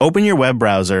open your web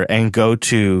browser and go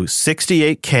to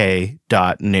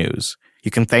 68k.news.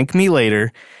 You can thank me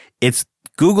later. It's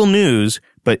Google News,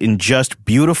 but in just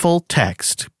beautiful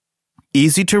text.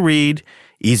 Easy to read,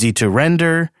 easy to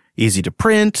render, easy to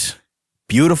print.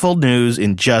 Beautiful news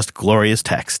in just glorious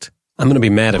text. I'm going to be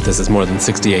mad if this is more than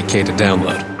 68K to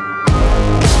download.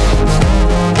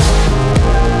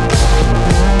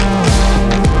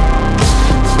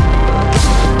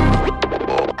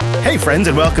 Hey friends,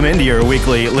 and welcome into your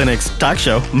weekly Linux talk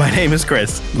show. My name is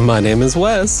Chris. My name is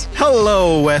Wes.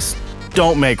 Hello, Wes.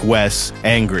 Don't make Wes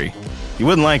angry. You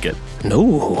wouldn't like it.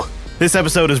 No. This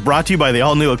episode is brought to you by the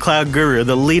all-new Cloud Guru,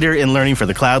 the leader in learning for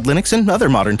the cloud, Linux, and other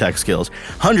modern tech skills.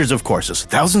 Hundreds of courses,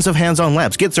 thousands of hands-on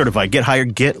labs. Get certified, get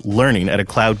hired, get learning at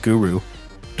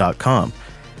cloudguru.com.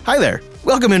 Hi there.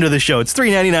 Welcome into the show. It's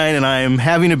 $3.99, and I'm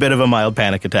having a bit of a mild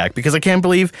panic attack because I can't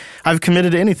believe I've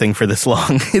committed to anything for this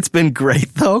long. It's been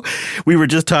great, though. We were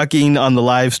just talking on the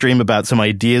live stream about some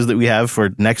ideas that we have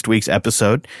for next week's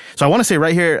episode. So I want to say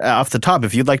right here off the top,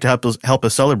 if you'd like to help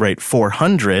us celebrate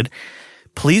 400,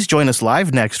 please join us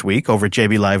live next week over at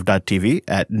jblive.tv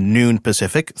at noon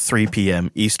Pacific, 3 p.m.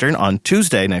 Eastern on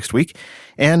Tuesday next week,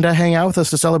 and hang out with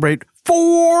us to celebrate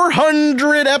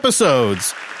 400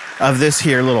 episodes of this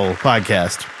here little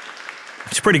podcast.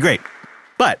 It's pretty great.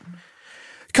 But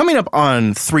coming up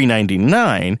on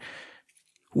 $3.99,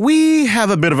 we have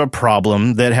a bit of a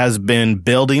problem that has been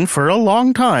building for a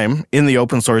long time in the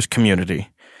open source community.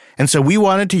 And so we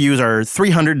wanted to use our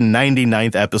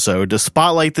 399th episode to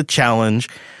spotlight the challenge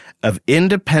of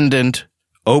independent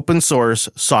open source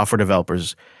software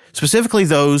developers, specifically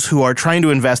those who are trying to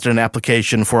invest in an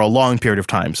application for a long period of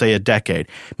time, say a decade.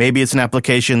 Maybe it's an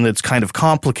application that's kind of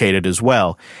complicated as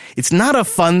well. It's not a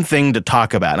fun thing to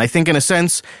talk about. And I think in a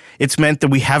sense, it's meant that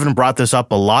we haven't brought this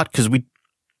up a lot because we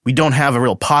don't have a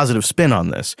real positive spin on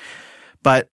this.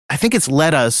 But I think it's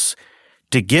led us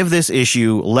to give this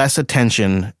issue less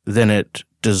attention than it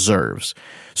deserves.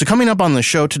 So coming up on the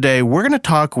show today, we're going to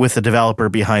talk with the developer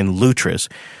behind Lutris,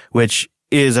 which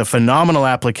is a phenomenal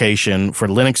application for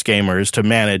Linux gamers to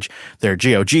manage their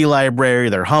GOG library,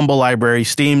 their Humble library,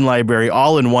 Steam library,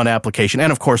 all in one application,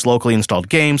 and of course locally installed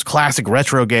games, classic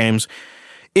retro games.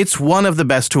 It's one of the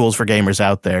best tools for gamers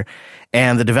out there,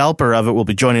 and the developer of it will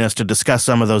be joining us to discuss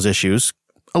some of those issues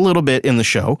a little bit in the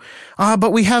show,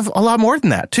 but we have a lot more than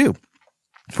that too.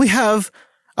 We have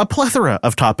a plethora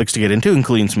of topics to get into,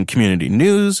 including some community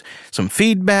news, some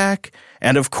feedback,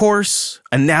 and of course,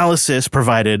 analysis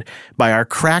provided by our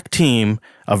crack team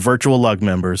of virtual lug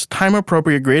members.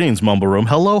 Time-appropriate greetings, Mumble Room.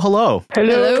 Hello, hello.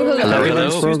 Hello.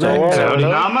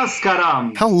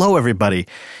 Namaskaram. Hello, everybody.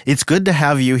 It's good to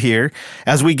have you here.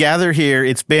 As we gather here,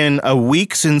 it's been a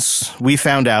week since we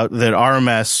found out that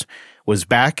RMS was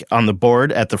back on the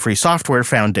board at the Free Software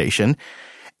Foundation.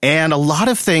 And a lot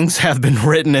of things have been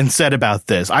written and said about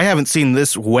this. I haven't seen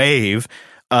this wave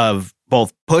of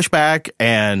both pushback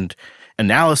and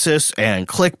analysis and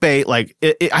clickbait. I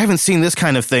haven't seen this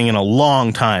kind of thing in a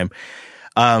long time.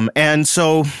 And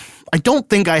so I don't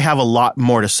think I have a lot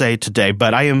more to say today,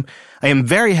 but I am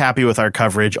very happy with our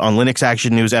coverage on Linux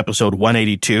Action News episode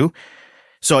 182.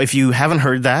 So if you haven't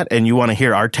heard that and you want to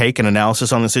hear our take and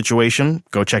analysis on the situation,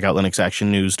 go check out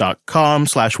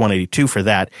linuxactionnews.com/182 for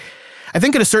that. I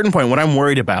think at a certain point, what I'm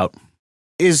worried about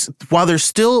is while there's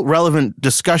still relevant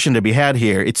discussion to be had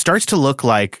here, it starts to look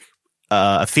like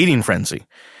a feeding frenzy.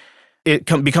 It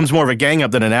becomes more of a gang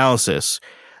up than analysis.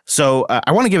 So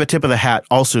I want to give a tip of the hat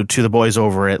also to the boys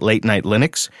over at Late Night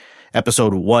Linux,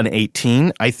 episode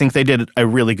 118. I think they did a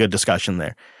really good discussion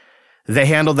there. They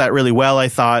handled that really well, I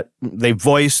thought. They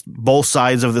voiced both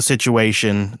sides of the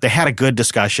situation. They had a good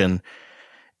discussion.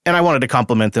 And I wanted to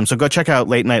compliment them. So go check out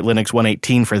Late Night Linux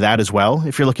 118 for that as well,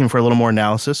 if you're looking for a little more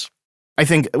analysis. I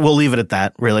think we'll leave it at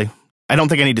that, really. I don't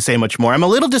think I need to say much more. I'm a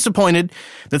little disappointed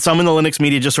that some in the Linux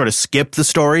media just sort of skipped the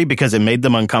story because it made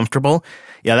them uncomfortable.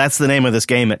 Yeah, that's the name of this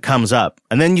game. It comes up.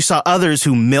 And then you saw others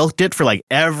who milked it for like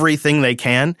everything they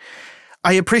can.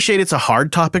 I appreciate it's a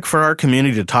hard topic for our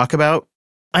community to talk about.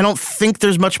 I don't think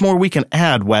there's much more we can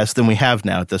add, Wes, than we have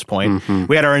now at this point. Mm-hmm.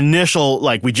 We had our initial,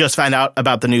 we just found out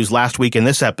about the news last week in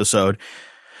this episode.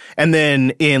 And then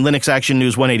in Linux Action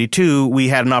News 182, we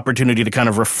had an opportunity to kind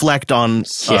of reflect on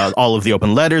all of the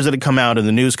open letters that had come out and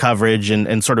the news coverage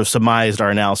and sort of surmised our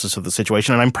analysis of the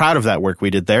situation. And I'm proud of that work we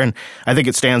did there. And I think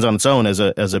it stands on its own as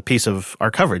a piece of our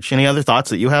coverage. Any other thoughts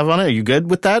that you have on it? Are you good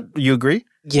with that? You agree?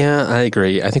 Yeah, I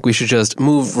agree. I think we should just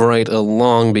move right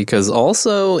along because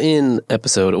also in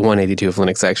episode 182 of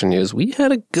Linux Action News, we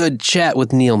had a good chat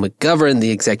with Neil McGovern, the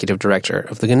executive director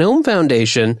of the GNOME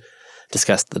Foundation,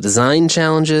 discuss the design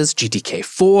challenges,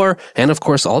 GTK4, and of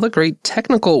course all the great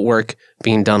technical work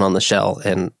being done on the shell.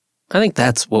 And I think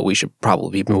that's what we should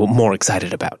probably be more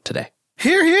excited about today.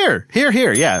 Hear, hear, hear,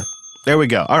 hear. Yeah. There we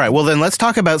go. All right. Well, then let's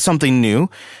talk about something new.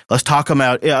 Let's talk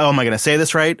about, oh, am I going to say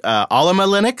this right? Alma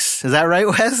Linux. Is that right,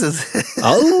 Wes?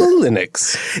 Alma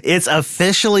Linux. It's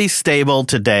officially stable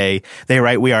today. They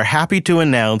write, we are happy to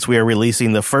announce we are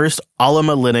releasing the first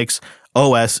Alma Linux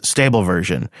OS stable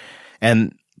version.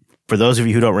 And for those of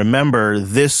you who don't remember,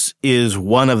 this is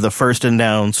one of the first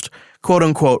announced quote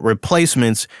unquote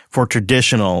replacements for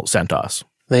traditional CentOS.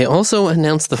 They also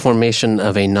announced the formation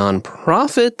of a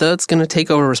nonprofit that's going to take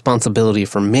over responsibility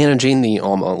for managing the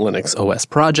Alma Linux OS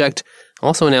project.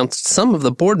 Also announced some of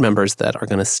the board members that are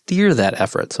going to steer that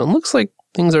effort. So it looks like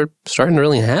things are starting to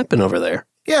really happen over there.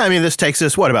 Yeah, I mean, this takes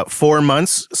us, about 4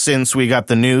 months since we got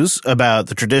the news about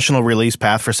the traditional release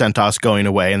path for CentOS going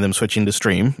away and them switching to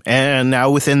Stream. And now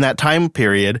within that time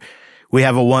period, we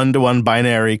have a one-to-one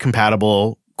binary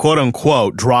compatible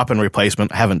quote-unquote drop-in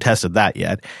replacement. I haven't tested that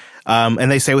yet.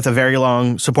 And they say with a very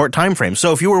long support time frame.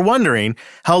 So if you were wondering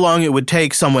how long it would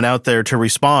take someone out there to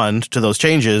respond to those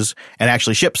changes and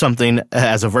actually ship something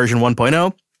as a version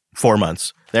 1.0, 4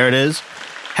 months. There it is.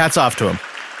 Hats off to them.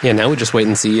 Yeah, now we just wait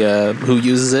and see who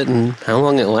uses it and how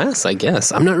long it lasts, I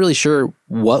guess. I'm not really sure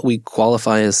what we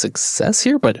qualify as success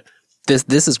here, but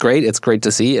this is great. It's great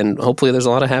to see, and hopefully there's a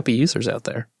lot of happy users out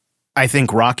there. I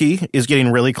think Rocky is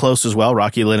getting really close as well.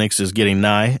 Rocky Linux is getting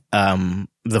nigh,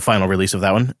 the final release of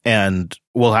that one, and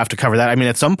we'll have to cover that. I mean,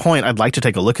 at some point, I'd like to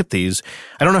take a look at these.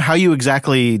 I don't know how you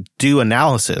exactly do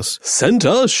analysis.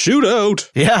 CentOS shootout!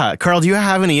 Yeah. Carl, do you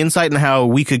have any insight in how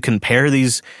we could compare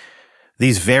these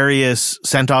various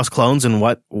CentOS clones and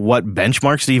what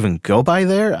benchmarks to even go by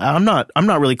there? I'm not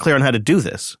really clear on how to do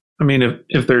this. I mean,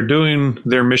 if they're doing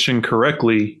their mission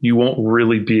correctly, you won't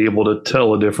really be able to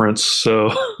tell a difference.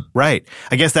 So, right.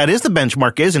 I guess that is the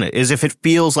benchmark, isn't it? Is if it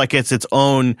feels like it's its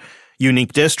own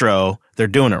unique distro, they're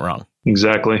doing it wrong.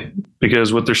 Exactly.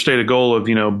 Because with their stated goal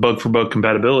of, bug for bug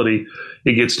compatibility,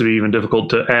 it gets to be even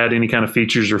difficult to add any kind of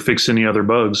features or fix any other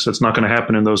bugs. That's not going to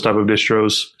happen in those type of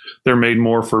distros. They're made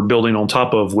more for building on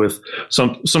top of with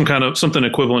some kind of something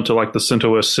equivalent to like the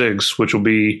CentOS SIGs, which will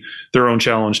be their own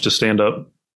challenge to stand up.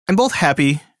 I'm both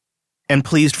happy and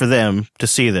pleased for them to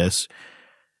see this.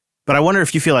 But I wonder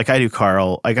if you feel like I do,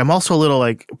 Carl. Like, I'm also a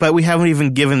little but we haven't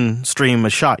even given Stream a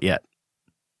shot yet.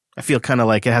 I feel kind of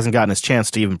like it hasn't gotten its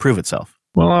chance to even prove itself.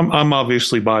 Well, I'm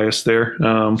obviously biased there.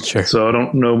 Sure. So I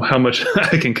don't know how much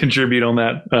I can contribute on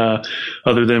that,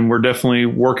 other than we're definitely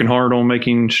working hard on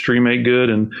making Stream 8 good,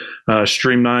 and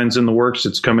Stream 9's in the works.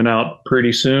 It's coming out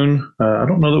pretty soon. I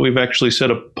don't know that we've actually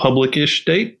set a public-ish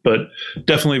date, but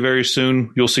definitely very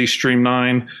soon you'll see Stream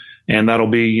 9, and that'll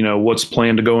be, what's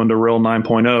planned to go into RHEL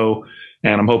 9.0.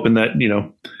 And I'm hoping that,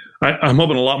 I'm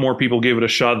hoping a lot more people give it a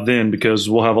shot then, because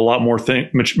we'll have a lot more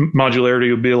modularity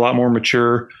will be a lot more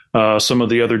mature. Some of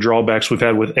the other drawbacks we've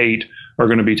had with 8 are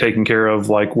going to be taken care of.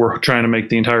 Like, we're trying to make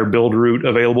the entire build route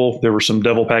available. There were some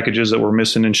devil packages that were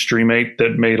missing in Stream 8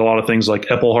 that made a lot of things like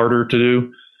EPEL harder to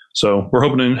do. So we're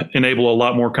hoping to enable a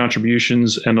lot more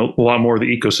contributions and a lot more of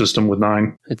the ecosystem with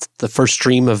 9. It's the first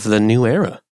stream of the new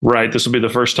era. Right. This will be the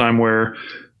first time where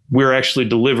we're actually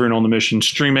delivering on the mission.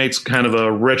 Stream 8's kind of a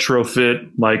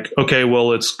retrofit, like, okay,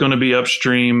 well, it's going to be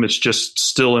upstream. It's just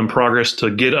still in progress to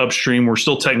get upstream. We're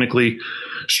still technically,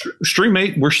 Stream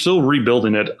 8, we're still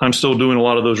rebuilding it. I'm still doing a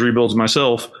lot of those rebuilds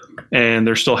myself, and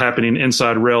they're still happening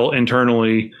inside RHEL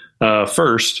internally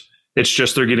first. It's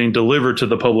just they're getting delivered to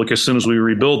the public as soon as we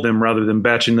rebuild them, rather than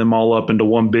batching them all up into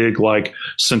one big, like,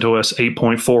 CentOS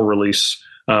 8.4 release.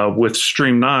 With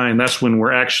Stream 9, that's when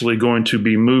we're actually going to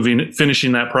be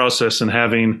finishing that process and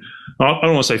having, I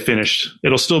don't want to say finished.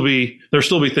 There'll still be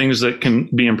things that can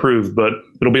be improved, but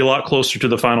it'll be a lot closer to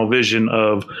the final vision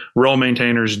of RHEL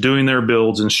maintainers doing their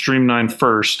builds in Stream 9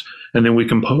 first, and then we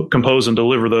compose and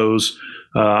deliver those.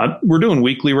 We're doing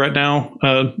weekly right now,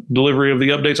 delivery of the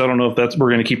updates. I don't know if we're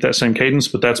going to keep that same cadence,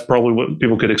 but that's probably what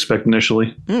people could expect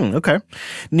initially. Okay.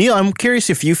 Neil, I'm curious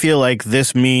if you feel like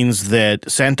this means that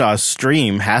CentOS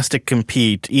Stream has to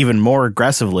compete even more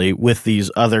aggressively with these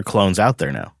other clones out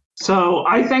there now. So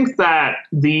I think that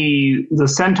the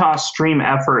CentOS Stream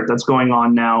effort that's going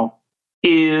on now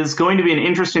is going to be an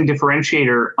interesting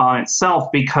differentiator on itself,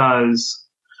 because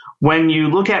when you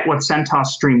look at what CentOS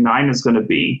Stream 9 is going to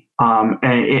be,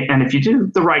 and if you do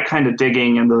the right kind of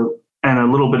digging and a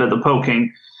little bit of the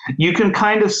poking, you can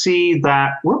kind of see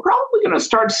that we're probably going to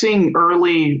start seeing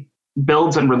early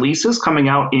builds and releases coming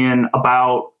out in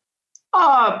about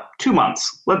 2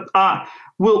 months.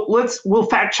 We'll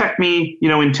fact check me,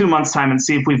 in 2 months' time and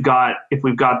see if we've got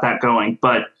that going.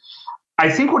 But I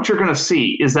think what you're going to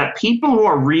see is that people who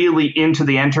are really into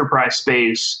the enterprise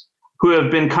space, who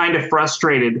have been kind of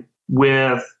frustrated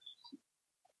with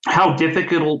how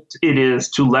difficult it is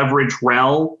to leverage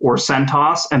RHEL or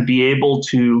CentOS and be able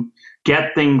to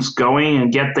get things going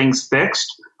and get things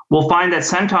fixed, will find that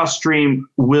CentOS Stream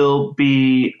will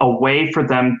be a way for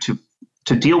them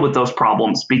to deal with those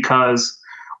problems. Because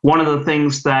one of the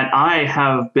things that I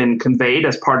have been conveyed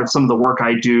as part of some of the work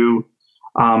I do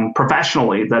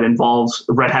professionally that involves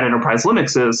Red Hat Enterprise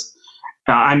Linux is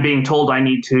I'm being told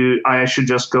I should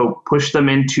just go push them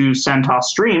into CentOS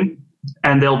Stream,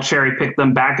 and they'll cherry pick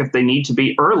them back if they need to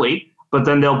be early, but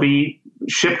then they'll be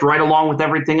shipped right along with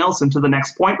everything else into the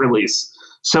next point release.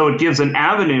 So it gives an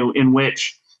avenue in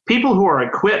which people who are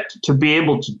equipped to be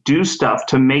able to do stuff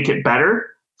to make it better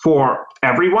for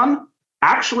everyone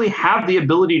actually have the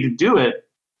ability to do it,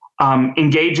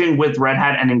 engaging with Red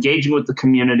Hat and engaging with the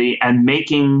community and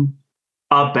making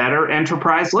a better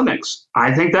enterprise Linux.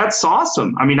 I think that's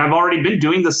awesome. I mean, I've already been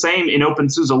doing the same in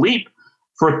OpenSUSE Leap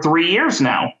for 3 years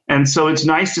now. And so it's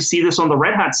nice to see this on the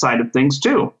Red Hat side of things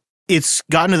too. It's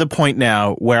gotten to the point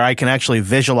now where I can actually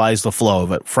visualize the flow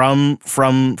of it from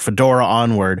Fedora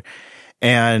onward.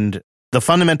 And the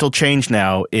fundamental change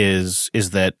now is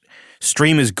that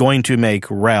Stream is going to make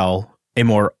RHEL a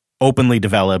more openly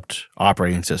developed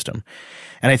operating system.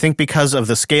 And I think because of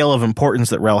the scale of importance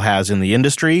that RHEL has in the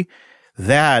industry,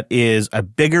 that is a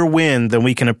bigger win than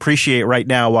we can appreciate right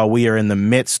now while we are in the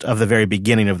midst of the very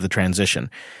beginning of the transition.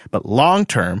 But long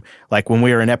term, like when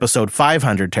we are in episode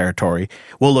 500 territory,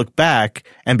 we'll look back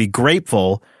and be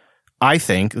grateful, I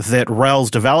think, that RHEL's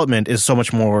development is so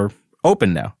much more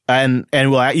open now. And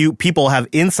you people have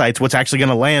insights what's actually going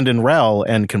to land in RHEL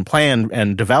and can plan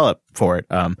and develop for it.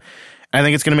 I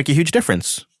think it's going to make a huge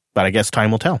difference, but I guess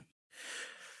time will tell.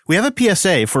 We have a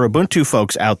PSA for Ubuntu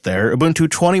folks out there. Ubuntu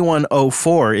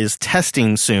 21.04 is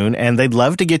testing soon, and they'd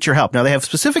love to get your help. Now, they have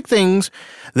specific things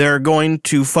they're going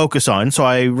to focus on, so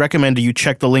I recommend you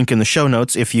check the link in the show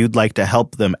notes if you'd like to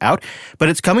help them out. But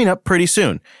it's coming up pretty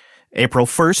soon, April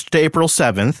 1st to April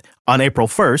 7th. On April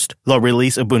 1st, they'll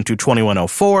release Ubuntu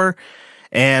 21.04,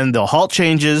 and they'll halt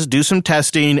changes, do some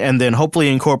testing, and then hopefully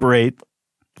incorporate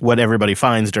what everybody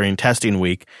finds during testing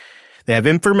week. They have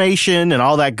information and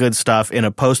all that good stuff in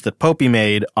a post that Popey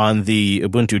made on the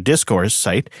Ubuntu Discourse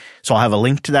site. So I'll have a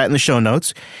link to that in the show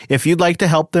notes if you'd like to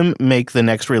help them make the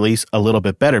next release a little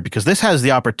bit better, because this has the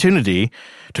opportunity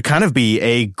to kind of be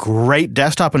a great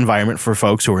desktop environment for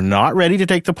folks who are not ready to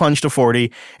take the plunge to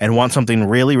 40 and want something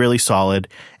really, really solid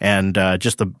and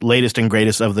just the latest and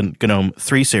greatest of the GNOME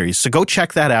 3 series. So go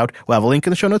check that out. We'll have a link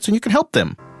in the show notes and you can help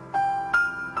them.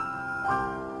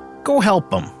 Go help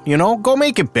them, go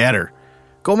make it better.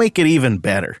 Go make it even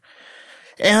better.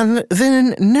 And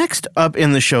then next up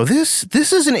in the show, this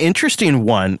is an interesting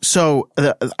one. So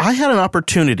I had an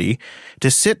opportunity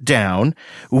to sit down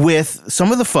with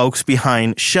some of the folks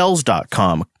behind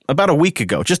Shells.com about a week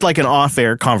ago, just like an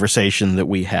off-air conversation that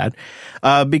we had,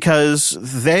 because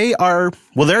they're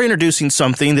introducing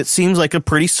something that seems like a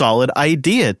pretty solid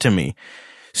idea to me.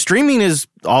 Streaming is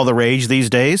all the rage these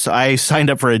days. I signed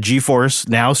up for a GeForce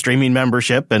Now streaming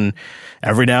membership, and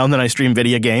every now and then I stream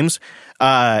video games.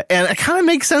 And it kind of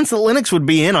makes sense that Linux would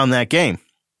be in on that game.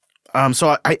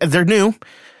 So they're new.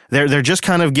 They're just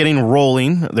kind of getting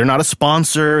rolling. They're not a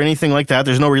sponsor or anything like that.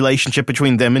 There's no relationship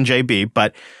between them and JB.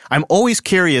 But I'm always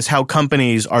curious how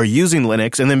companies are using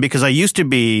Linux. And then because I used to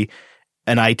be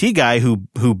an IT guy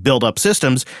who built up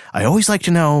systems, I always like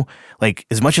to know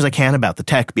as much as I can about the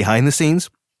tech behind the scenes.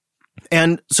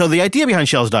 And so the idea behind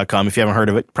Shells.com, if you haven't heard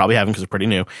of it, probably haven't because it's pretty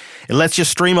new. It lets you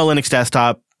stream a Linux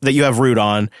desktop that you have root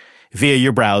on via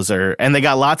your browser. And they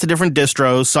got lots of different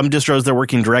distros. Some distros they're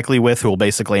working directly with who will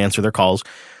basically answer their calls.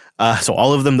 So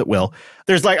all of them that will.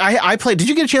 There's I played, did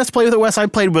you get a chance to play with it, Wes? I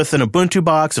played with an Ubuntu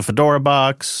box, a Fedora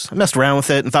box. I messed around with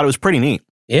it and thought it was pretty neat.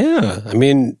 Yeah. I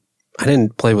mean, I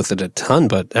didn't play with it a ton,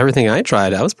 but everything I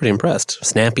tried, I was pretty impressed.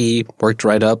 Snappy, worked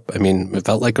right up. I mean, it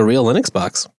felt like a real Linux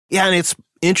box. Yeah, and it's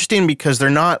interesting because they're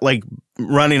not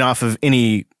running off of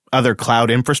any other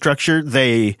cloud infrastructure.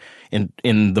 They,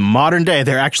 in the modern day,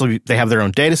 they have their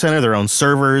own data center, their own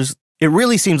servers. It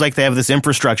really seems like they have this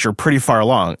infrastructure pretty far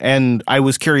along. And I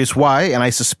was curious why, and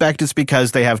I suspect it's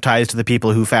because they have ties to the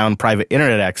people who found private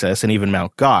internet access and even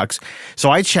Mt. Gox. So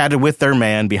I chatted with their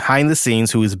man behind the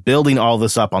scenes who is building all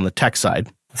this up on the tech side.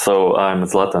 So I'm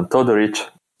Zlatan Todoric.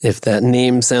 If that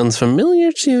name sounds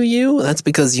familiar to you, that's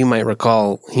because you might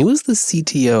recall he was the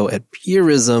CTO at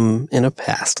Purism in a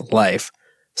past life.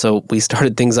 So we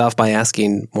started things off by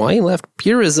asking why he left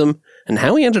Purism and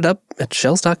how he ended up at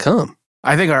Shells.com.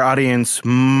 I think our audience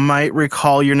might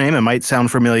recall your name. It might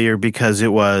sound familiar because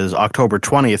it was October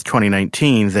 20th,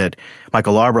 2019 that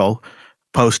Michael Larbrell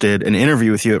posted an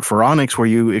interview with you at Phoronix where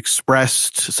you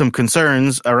expressed some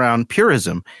concerns around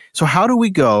Purism. So how do we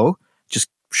go, just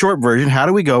short version, how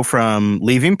do we go from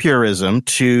leaving Purism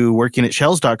to working at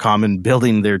Shells.com and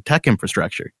building their tech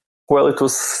infrastructure? Well, it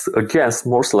was, again,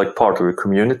 mostly like part of the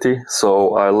community.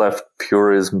 So I left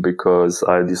Purism because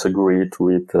I disagreed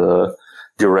with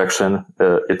direction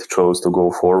it chose to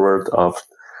go forward of.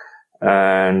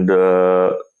 And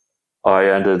I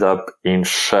ended up in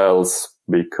Shells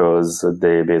because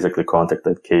they basically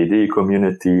contacted KDE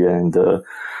community, and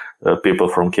people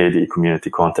from KDE community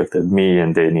contacted me,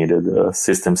 and they needed a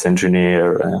systems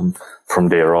engineer. And from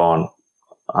there on,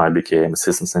 I became a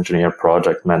systems engineer,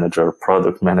 project manager,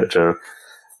 product manager,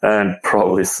 and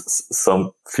probably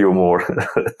some few more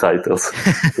titles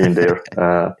in there.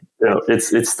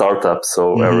 It's startup,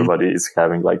 so everybody is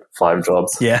having like 5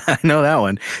 jobs. Yeah, I know that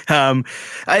one.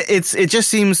 It just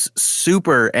seems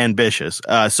super ambitious.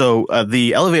 So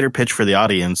the elevator pitch for the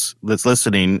audience that's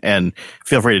listening, and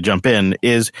feel free to jump in,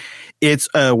 is it's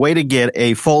a way to get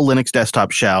a full Linux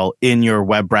desktop shell in your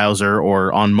web browser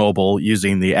or on mobile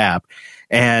using the app.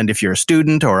 And if you're a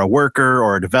student or a worker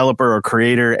or a developer or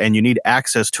creator and you need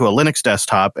access to a Linux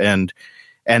desktop and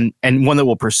one that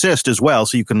will persist as well,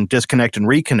 so you can disconnect and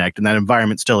reconnect and that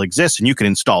environment still exists and you can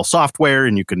install software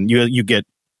and you get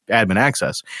admin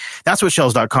access. That's what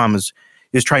Shells.com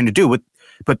is trying to do.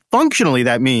 But functionally,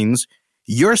 that means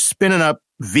you're spinning up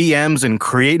VMs and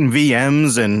creating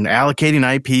VMs and allocating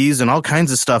IPs and all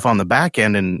kinds of stuff on the back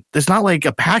end. And there's not like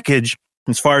a package,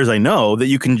 as far as I know, that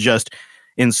you can just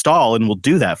install and will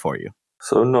do that for you.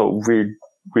 So no,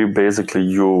 we basically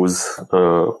use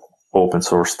open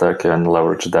source tech and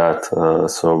leverage that.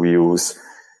 So we use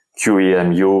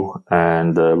QEMU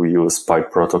and we use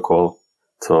Spike protocol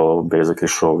to basically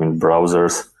show in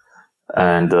browsers.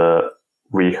 And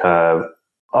we have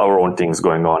our own things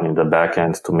going on in the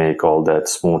backend to make all that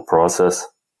smooth process.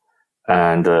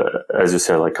 And as you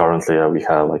said, like currently we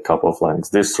have like a couple of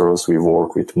Linux distros. We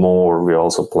work with more. We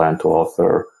also plan to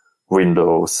offer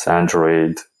Windows,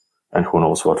 Android, and who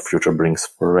knows what future brings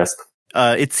for the rest.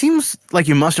 It seems like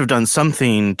you must have done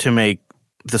something to make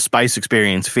the Spice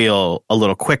experience feel a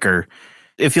little quicker.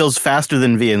 It feels faster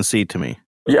than VNC to me.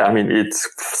 Yeah, I mean,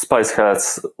 Spice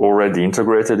has already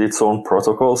integrated its own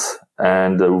protocols,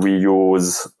 and we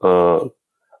use the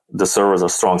servers are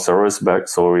strong servers back,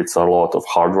 so it's a lot of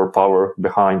hardware power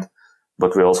behind,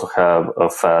 but we also have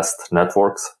fast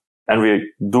networks. And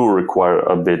we do require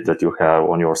a bit that you have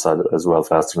on your side as well,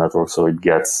 faster network, so it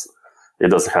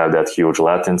doesn't have that huge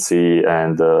latency.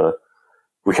 And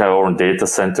we have our own data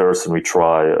centers, and we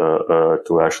try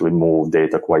to actually move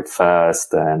data quite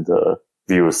fast, and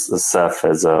we use Ceph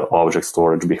as object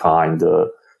storage behind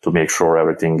to make sure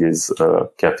everything is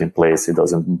kept in place. It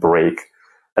doesn't break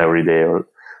every day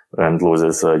and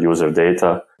loses user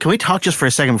data. Can we talk just for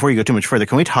a second before you go too much further?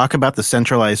 Can we talk about the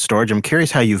centralized storage? I'm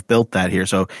curious how you've built that here.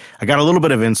 So I got a little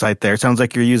bit of insight there. It sounds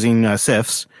like you're using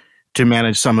CIFS to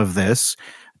manage some of this.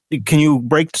 Can you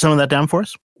break some of that down for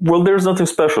us? Well, there's nothing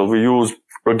special. We use,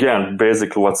 again,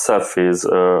 basically what Ceph is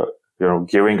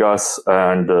giving us,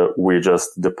 and we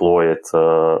just deploy it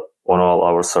on all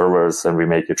our servers, and we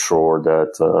make it sure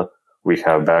that we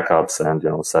have backups,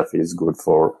 and Ceph is good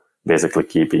for basically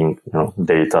keeping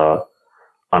data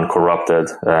uncorrupted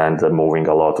and moving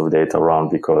a lot of data around,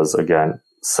 because again,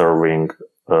 serving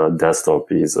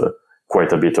desktop is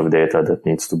quite a bit of data that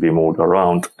needs to be moved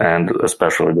around, and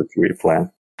especially the QE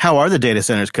plan. How are the data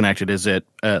centers connected? Is it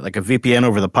like a VPN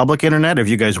over the public internet? Have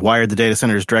you guys wired the data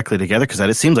centers directly together? Because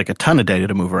it seems like a ton of data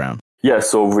to move around. Yeah,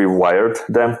 so we wired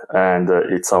them, and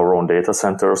it's our own data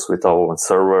centers with our own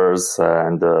servers,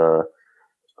 and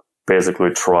basically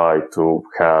try to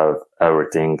have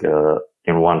everything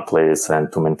in one place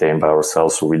and to maintain by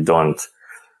ourselves, so we don't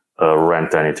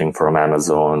rent anything from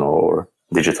Amazon or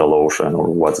DigitalOcean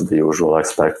or what's the usual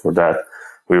expect for that.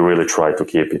 We really try to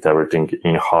keep everything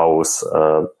in-house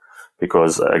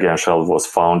because, again, Shell was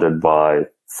founded by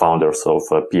founders of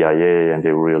PIA, and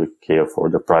they really care for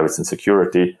the privacy and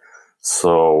security.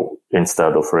 So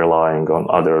instead of relying on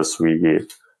others, we're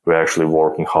actually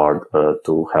working hard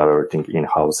to have everything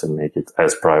in-house and make it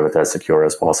as private, as secure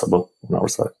as possible on our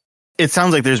side. It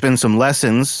sounds like there's been some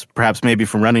lessons, perhaps maybe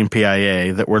from running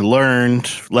PIA, that were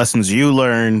learned, lessons you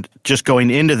learned. Just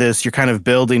going into this, you're kind of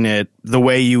building it the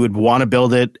way you would want to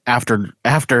build it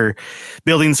after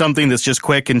building something that's just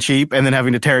quick and cheap and then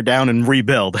having to tear it down and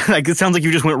rebuild. Like, it sounds like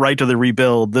you just went right to the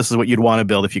rebuild. This is what you'd want to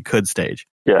build if you could stage.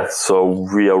 Yeah, so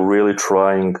we are really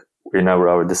trying in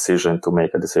our decision to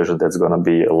make a decision that's going to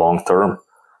be long term,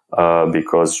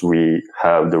 because we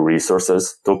have the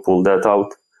resources to pull that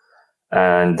out.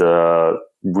 And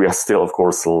we are still, of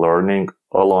course, learning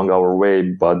along our way,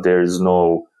 but there is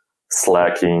no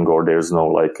slacking or there's no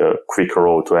like a quick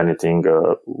road to anything.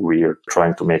 We're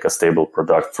trying to make a stable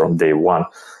product from day one.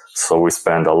 So we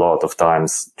spend a lot of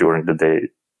times during the day,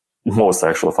 most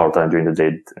actually of our time during the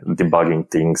day, debugging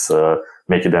things,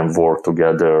 making them work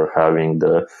together, having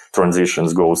the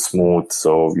transitions go smooth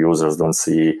so users don't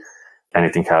see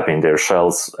anything happen in their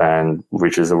shells, and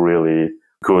which is a really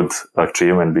good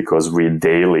achievement because we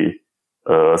daily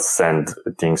send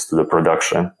things to the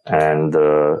production, and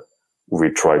we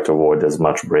try to avoid as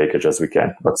much breakage as we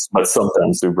can. But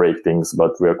sometimes we break things,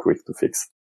 but we are quick to fix.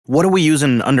 What are we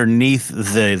using underneath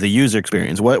the user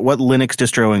experience? What Linux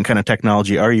distro and kind of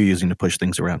technology are you using to push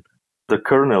things around? The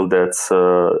kernel that's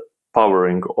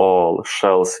powering all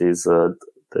shells is the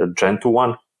Gentoo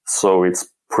one. So it's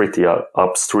pretty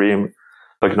upstream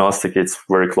agnostic. It's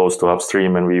very close to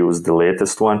upstream, and we use the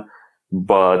latest one.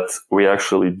 But we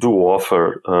actually do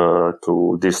offer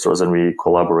to distros, and we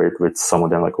collaborate with some of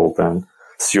them like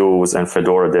OpenSUSE and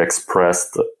Fedora. They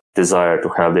expressed desire to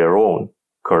have their own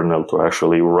kernel to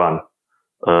actually run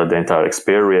the entire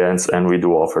experience, and we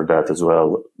do offer that as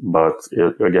well. But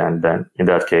again, then in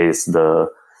that case, the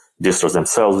distros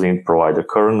themselves need to provide the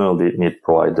kernel, they need to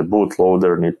provide the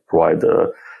bootloader, need to provide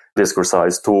the disk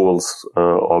resize tools,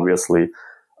 obviously.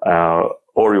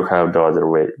 Or you have the other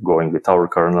way, going with our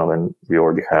kernel, and we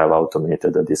already have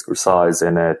automated the disk resize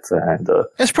in it. And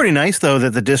it's pretty nice, though,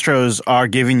 that the distros are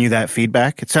giving you that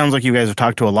feedback. It sounds like you guys have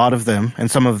talked to a lot of them, and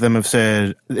some of them have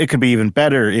said it could be even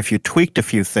better if you tweaked a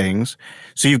few things.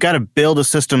 So you've got to build a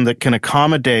system that can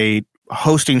accommodate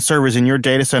hosting servers in your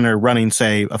data center running,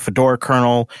 say, a Fedora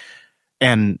kernel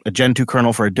and a Gentoo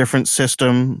kernel for a different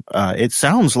system. It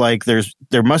sounds like there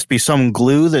must be some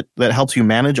glue that helps you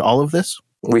manage all of this.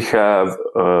 We have,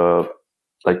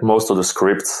 like most of the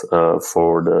scripts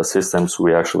for the systems,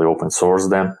 we actually open source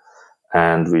them,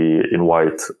 and we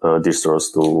invite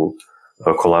distros to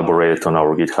collaborate on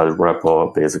our GitHub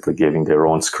repo, basically giving their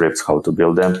own scripts how to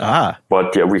build them.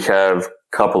 But yeah, we have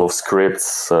a couple of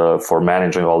scripts for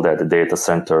managing all that, the data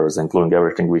centers, including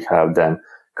everything. We have them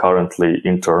currently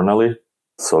internally.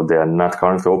 So they are not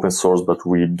currently open source, but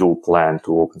we do plan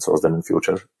to open source them in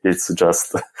future. It's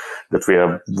just that we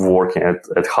are working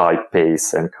at high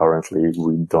pace, and currently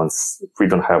we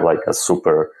don't have like a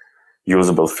super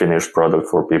usable finished product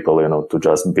for people, to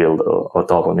just build on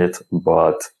top of it.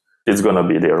 But it's going to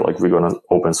be there. Like, we're going to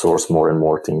open source more and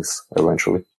more things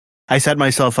eventually. I set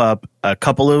myself up I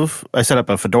set up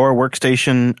a Fedora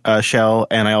workstation shell,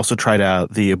 and I also tried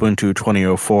out the Ubuntu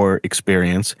 2004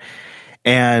 experience.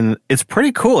 And it's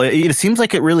pretty cool. It seems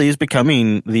like it really is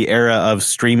becoming the era of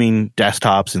streaming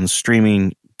desktops and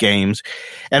streaming games.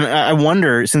 And I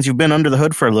wonder, since you've been under the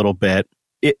hood for a little bit,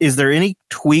 is there any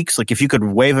tweaks? Like, if you could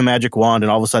wave a magic wand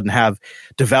and all of a sudden have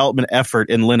development effort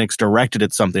in Linux directed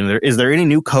at something, is there any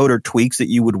new code or tweaks that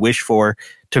you would wish for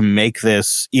to make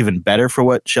this even better for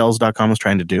what Shells.com is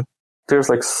trying to do? There's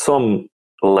like some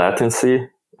latency,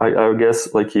 I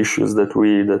guess, like issues that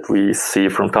we see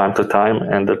from time to time,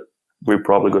 and that we're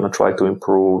probably going to try to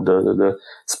improve the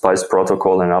SPICE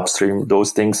protocol and upstream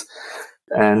those things.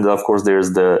 And of course,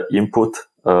 there's the input.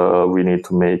 We need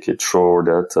to make it sure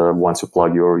that once you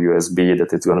plug your USB,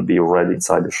 that it's going to be read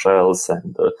inside the shells.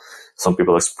 And some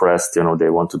people expressed, they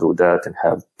want to do that and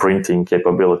have printing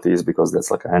capabilities because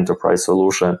that's like an enterprise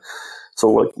solution.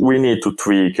 So we need to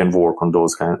tweak and work on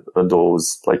those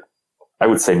like, I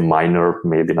would say minor,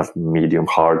 maybe not medium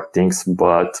hard things,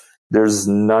 but there's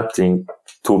nothing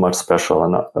too much special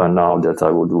now that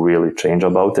I would really change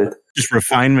about it. Just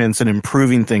refinements and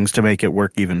improving things to make it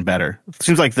work even better. It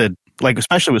seems like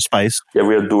especially with SPICE.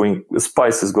 Yeah,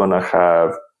 SPICE is going to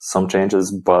have some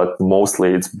changes, but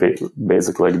mostly it's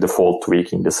basically like default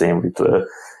tweaking, the same with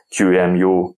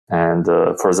QEMU. And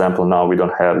for example, now we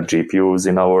don't have GPUs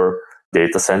in our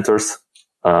data centers,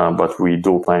 but we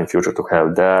do plan in future to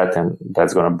have that. And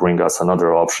that's going to bring us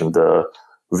another option, the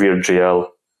VirGL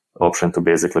option, to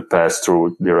basically pass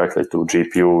through directly to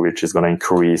GPU, which is going to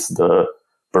increase the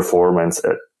performance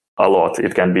a lot.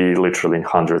 It can be literally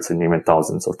hundreds and even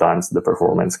thousands of times the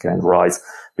performance can rise,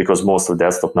 because most of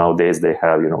desktop nowadays, they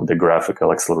have, the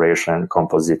graphical acceleration,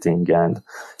 compositing, and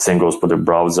same goes for the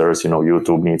browsers.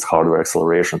 YouTube needs hardware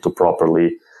acceleration to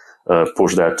properly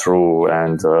push that through.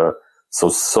 And so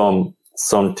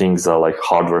some things are like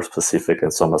hardware specific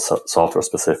and some are software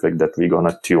specific that we're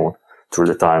going to tune through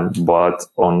the time. But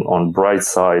on bright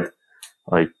side,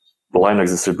 like, Linux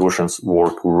distributions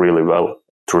work really well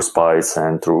through Spice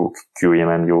and through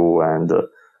QEMU and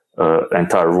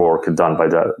entire work done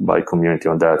by community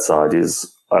on that side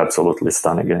is absolutely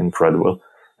stunning and incredible.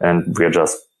 And we're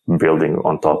just building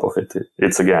on top of it.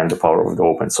 It's again, the power of the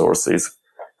open source is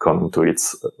coming to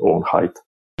its own height.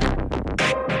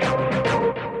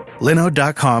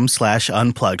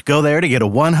 Linode.com/unplugged. Go there to get a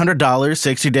 $100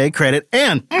 60-day credit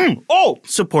and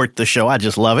support the show. I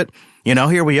just love it. You know,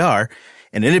 here we are,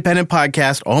 an independent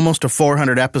podcast, almost to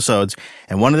 400 episodes.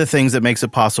 And one of the things that makes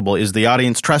it possible is the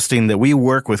audience trusting that we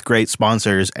work with great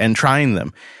sponsors and trying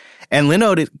them. And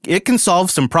Linode, it can solve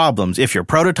some problems if you're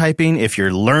prototyping, if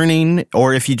you're learning,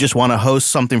 or if you just want to host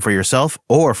something for yourself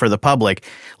or for the public.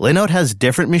 Linode has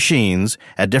different machines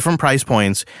at different price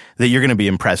points that you're going to be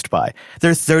impressed by.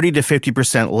 They're 30 to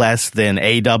 50% less than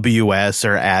AWS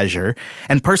or Azure.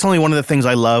 And personally, one of the things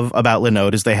I love about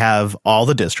Linode is they have all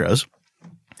the distros.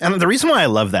 And the reason why I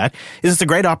love that is it's a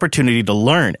great opportunity to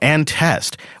learn and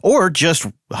test, or just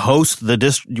host the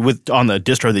on the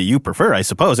distro that you prefer, I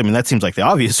suppose. I mean, that seems like the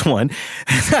obvious one.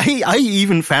 I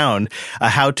even found a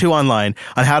how-to online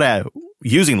on how to,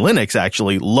 using Linux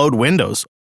actually, load Windows.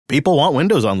 People want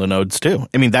Windows on Linodes too.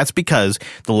 I mean, that's because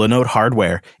the Linode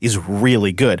hardware is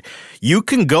really good. You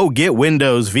can go get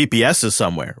Windows VPSs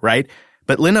somewhere, right?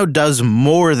 But Linode does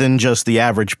more than just the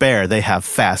average bear. They have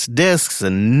fast disks, a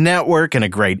network, and a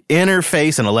great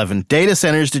interface, and 11 data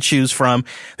centers to choose from.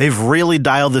 They've really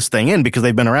dialed this thing in because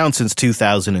they've been around since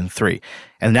 2003.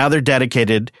 And now they're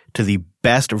dedicated to the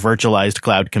best virtualized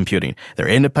cloud computing. They're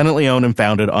independently owned and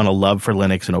founded on a love for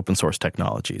Linux and open source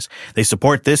technologies. They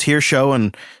support this here show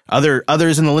and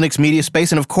others in the Linux media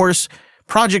space, and of course,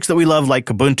 projects that we love like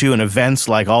Kubuntu and events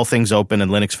like All Things Open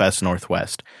and Linux Fest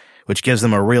Northwest, which gives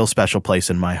them a real special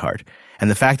place in my heart. And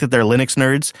the fact that they're Linux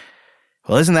nerds,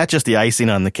 well, isn't that just the icing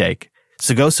on the cake?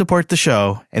 So go support the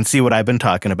show and see what I've been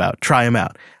talking about. Try them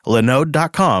out.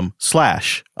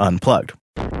 Linode.com/unplugged.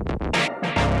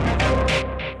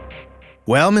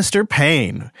 Well, Mr.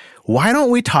 Payne, why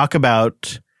don't we talk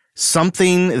about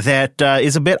something that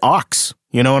is a bit aux?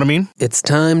 You know what I mean? It's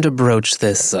time to broach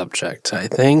this subject, I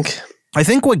think. I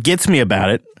think what gets me about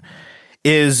it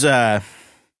is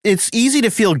it's easy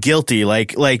to feel guilty,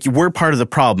 like we're part of the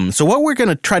problem. So what we're going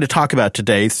to try to talk about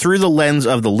today through the lens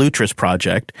of the Lutris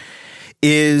project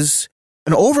is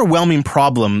an overwhelming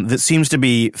problem that seems to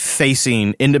be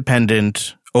facing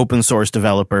independent open source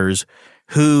developers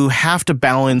who have to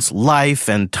balance life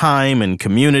and time and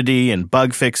community and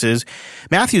bug fixes.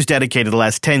 Matthew's dedicated the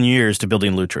last 10 years to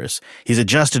building Lutris. He's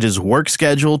adjusted his work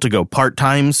schedule to go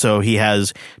part-time so he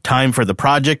has time for the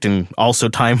project and also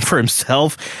time for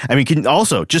himself. I mean,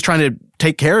 just trying to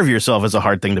take care of yourself is a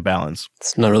hard thing to balance.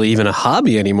 It's not really even a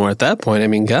hobby anymore at that point. I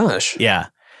mean, gosh. Yeah.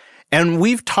 And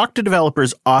we've talked to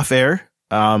developers off air,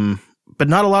 but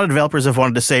not a lot of developers have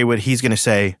wanted to say what he's going to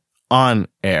say on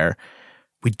air.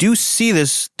 We do see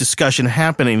this discussion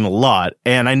happening a lot,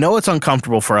 and I know it's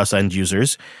uncomfortable for us end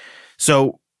users.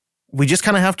 So we just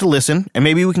kind of have to listen, and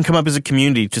maybe we can come up as a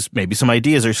community, just maybe some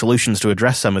ideas or solutions to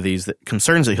address some of these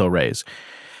concerns that he'll raise.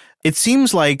 It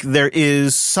seems like there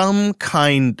is some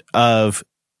kind of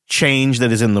change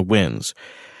that is in the winds.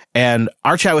 And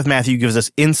our chat with Matthew gives us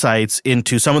insights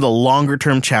into some of the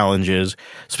longer-term challenges,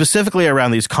 specifically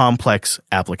around these complex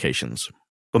applications.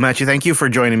 Well, Matthew, thank you for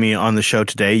joining me on the show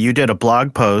today. You did a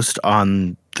blog post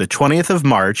on the 20th of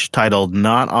March titled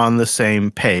Not on the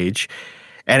Same Page,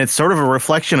 and it's sort of a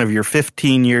reflection of your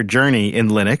 15-year journey in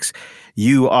Linux.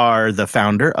 You are the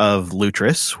founder of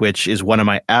Lutris, which is one of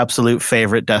my absolute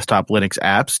favorite desktop Linux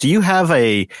apps. Do you have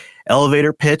a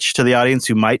elevator pitch to the audience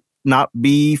who might not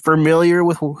be familiar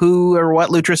with who or what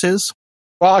Lutris is?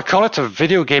 Well, I call it a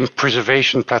video game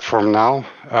preservation platform now.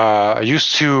 I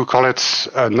used to call it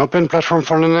an open platform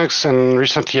for Linux, and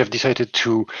recently I've decided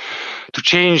to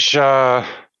change the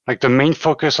main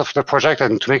focus of the project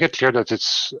and to make it clear that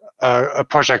it's a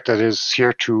project that is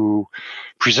here to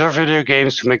preserve video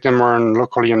games, to make them run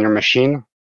locally on your machine.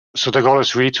 So the goal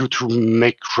is really to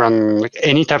make run like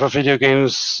any type of video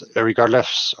games,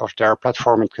 regardless of their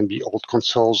platform. It can be old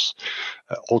consoles,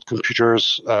 old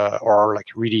computers, or like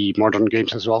really modern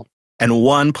games as well. And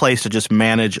one place to just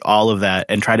manage all of that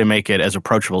and try to make it as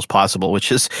approachable as possible,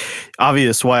 which is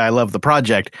obvious why I love the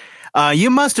project. You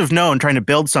must have known trying to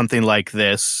build something like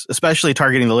this, especially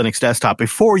targeting the Linux desktop,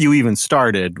 before you even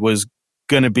started, was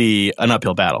going to be an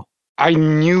uphill battle. I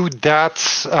knew that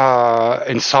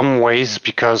in some ways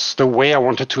because the way I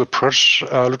wanted to approach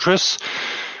Lutris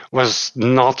was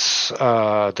not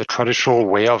the traditional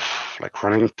way of like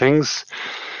running things,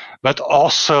 but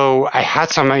also I had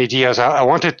some ideas. I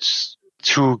wanted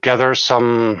to gather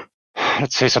some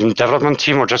let's say, some development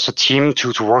team or just a team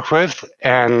to work with.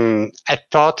 And I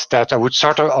thought that I would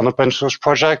start an open source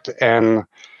project, and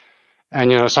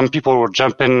some people would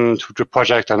jump into the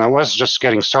project, and I was just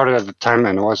getting started at the time,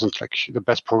 and I wasn't like the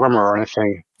best programmer or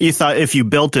anything. You thought if you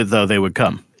built it, though, they would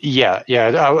come. Yeah.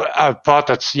 I thought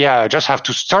that, I just have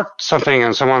to start something,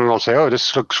 and someone will say, "Oh,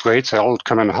 this looks great, so I'll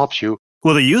come and help you."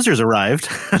 Well, the users arrived.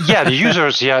 Yeah, the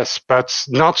users, yes, but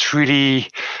not really.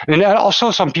 And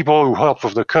also some people who help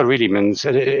with the code really means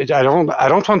I don't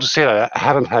want to say that I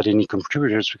haven't had any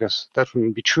contributors, because that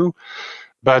wouldn't be true.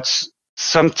 But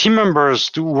some team members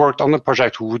who worked on the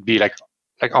project who would be like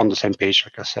on the same page,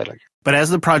 like I said. But as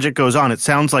the project goes on, it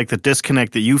sounds like the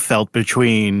disconnect that you felt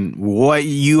between what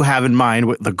you have in mind,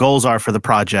 what the goals are for the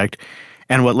project,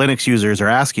 and what Linux users are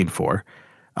asking for.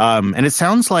 And it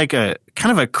sounds like a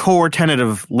kind of a core tenet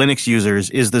of Linux users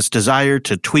is this desire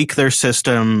to tweak their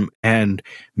system and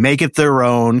make it their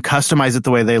own, customize it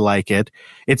the way they like it.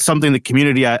 It's something the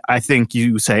community, I think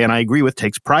you say, and I agree with,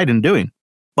 takes pride in doing.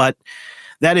 But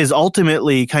that is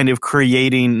ultimately kind of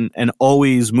creating an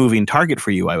always moving target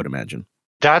for you, I would imagine.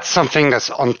 That's something that's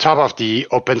on top of the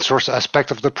open source aspect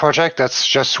of the project. That's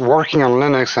just working on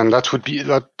Linux, and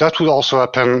that would also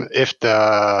happen if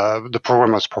the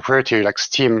program was proprietary, like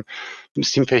Steam.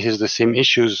 Steam faces the same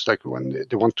issues, like when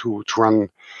they want to run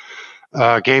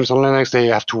games on Linux, they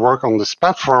have to work on this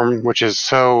platform, which is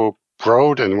so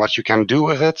broad and what you can do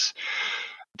with it,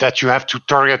 that you have to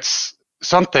target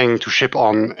something to ship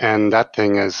on, and that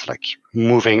thing is like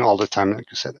moving all the time, like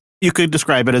you said. You could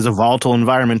describe it as a volatile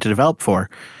environment to develop for.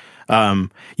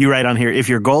 You write on here, if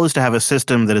your goal is to have a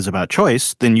system that is about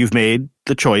choice, then you've made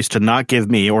the choice to not give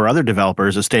me or other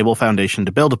developers a stable foundation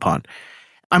to build upon.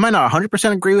 I might not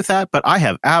 100% agree with that, but I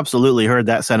have absolutely heard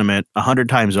that sentiment 100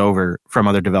 times over from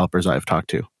other developers I've talked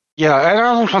to. Yeah, and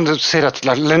I don't want to say that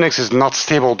Linux is not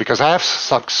stable, because I have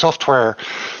software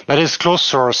that is closed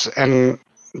source, and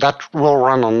that will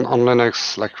run on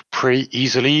Linux like pretty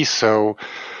easily. So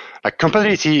like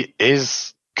compatibility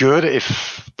is good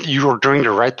if you're doing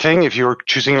the right thing. If you're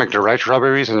choosing like the right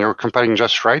libraries and you're compiling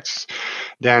just right,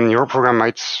 then your program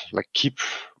might like keep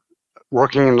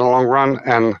working in the long run.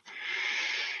 And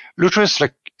Lutris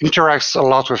like interacts a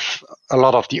lot with a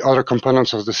lot of the other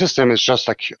components of the system. It's just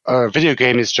like a video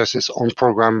game is just its own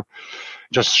program,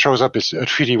 just shows up as a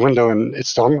 3D window and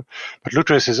it's done. But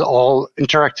Lutris is all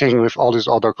interacting with all these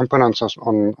other components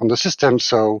on the system,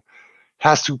 so it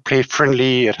has to play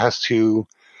friendly. It has to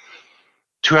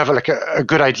have like a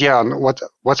good idea on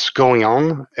what's going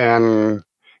on, and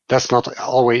that's not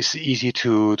always easy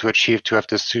to achieve, to have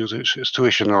this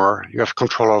situation or you have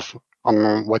control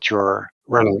on what you're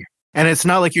running. And it's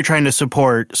not like you're trying to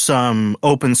support some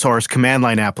open source command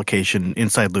line application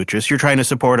inside Lutris. You're trying to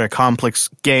support a complex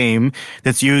game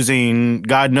that's using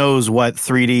God knows what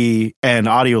 3D and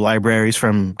audio libraries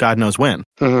from God knows when.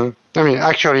 Mm-hmm. I mean,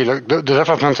 actually, the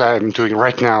development I'm doing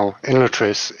right now in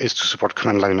Lutris is to support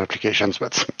command line applications,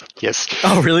 but yes.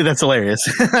 Oh, really? That's hilarious.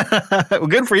 Well,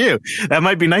 good for you. That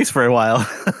might be nice for a while.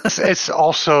 It's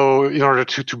also in order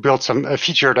to build a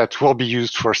feature that will be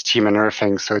used for Steam and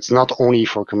everything. So it's not only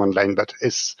for command line, but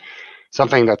it's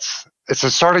something it's a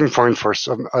starting point for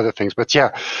some other things. But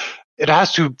yeah, it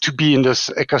has to be in this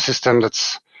ecosystem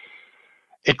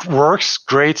it works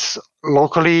great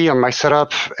locally on my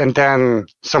setup, and then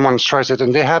someone tries it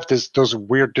and they have those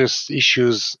weirdest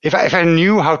issues. If I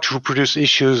knew how to produce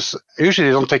issues, usually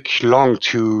they don't take long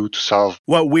to solve.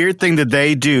 What weird thing did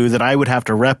they do that I would have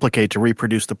to replicate to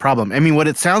reproduce the problem? I mean, what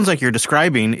it sounds like you're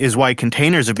describing is why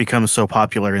containers have become so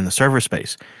popular in the server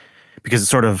space, because it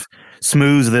sort of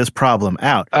smooths this problem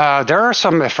out. There are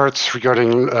some efforts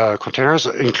regarding containers,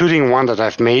 including one that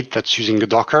I've made that's using the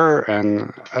Docker,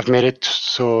 and I've made it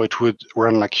so it would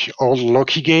run like old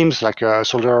Loki games like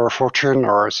Soldier of Fortune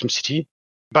or SimCity.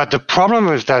 But the problem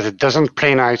is that it doesn't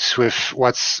play nice with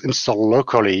what's installed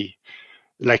locally,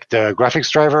 like the graphics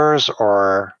drivers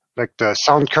or like the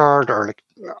sound card or like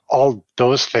all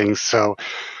those things. So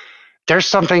there's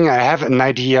something, I have an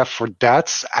idea for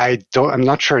that. I'm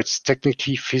not sure it's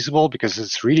technically feasible because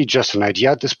it's really just an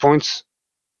idea at this point.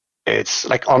 It's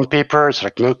like on paper, it's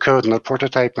like no code, no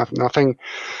prototype, nothing.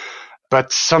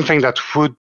 But something that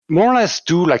would more or less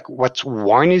do like what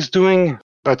Wine is doing,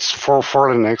 but for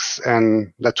Linux,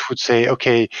 and that would say,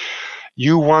 okay,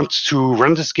 you want to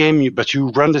run this game, but you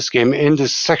run this game in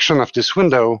this section of this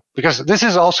window, because this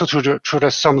is also to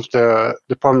address some of the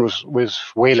problems with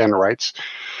Wayland, right?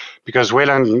 Because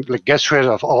Wayland gets rid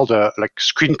of all the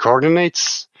screen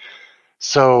coordinates.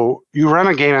 So you run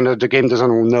a game and the game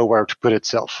doesn't know where to put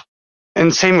itself.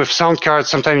 And same with sound cards.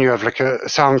 Sometimes you have a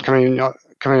sound coming out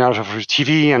of your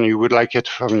TV and you would like it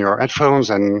from your headphones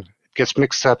and gets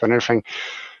mixed up and everything.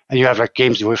 And you have like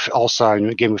games with ALSA and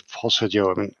a game with Pulse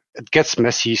Video. I mean, it gets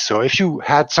messy. So if you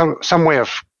had some way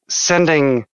of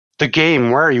sending the game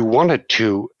where you want it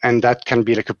to, and that can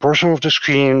be like a portion of the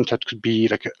screen, that could be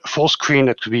like a full screen,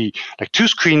 that could be like two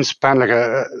screens span, like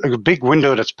a big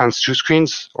window that spans two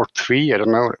screens or three, I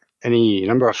don't know, any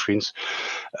number of screens.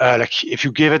 Like if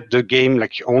you give it the game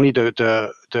like only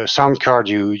the sound card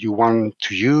you want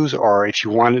to use, or if you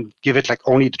want to give it like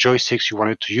only the joysticks you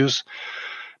wanted to use,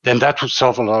 then that would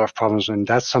solve a lot of problems. And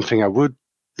that's something I would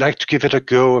like to give it a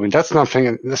go. I mean, that's not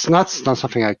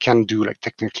something I can do like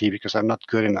technically because I'm not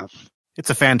good enough. It's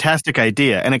a fantastic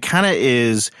idea. And it kind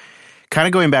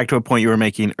of going back to a point you were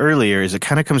making earlier, is it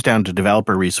kind of comes down to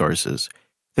developer resources.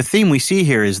 The theme we see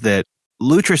here is that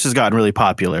Lutris has gotten really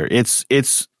popular. It's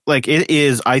like, it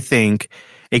is, I think,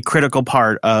 a critical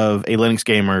part of a Linux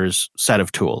gamer's set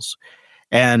of tools.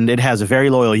 And it has a very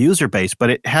loyal user base, but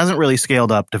it hasn't really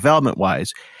scaled up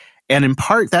development-wise. And in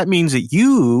part, that means that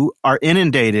you are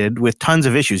inundated with tons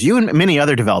of issues, you and many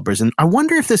other developers. And I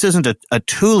wonder if this isn't a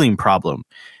tooling problem,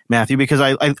 Matthew, because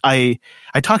I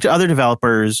talk to other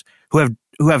developers who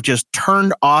have just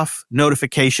turned off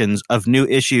notifications of new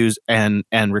issues and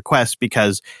requests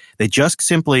because they just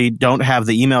simply don't have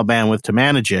the email bandwidth to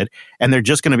manage it. And they're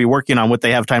just going to be working on what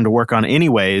they have time to work on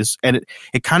anyways. And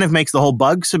it kind of makes the whole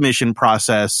bug submission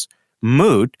process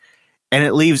moot. And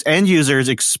it leaves end users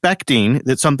expecting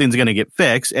that something's going to get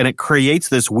fixed, and it creates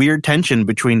this weird tension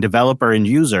between developer and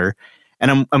user.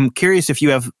 And I'm curious if you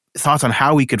have thoughts on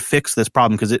how we could fix this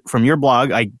problem, because from your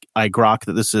blog, I grok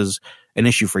that this is an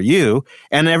issue for you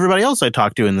and everybody else I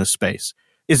talk to in this space.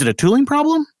 Is it a tooling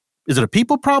problem? Is it a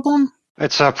people problem?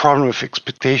 It's a problem with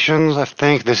expectations. I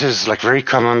think this is like very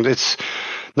common. It's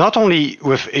not only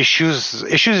with issues.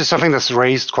 Issues is something that's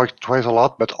raised quite a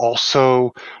lot, but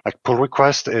also like pull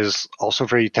request is also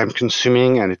very time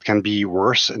consuming, and it can be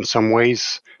worse in some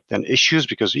ways than issues,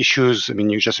 because issues, I mean,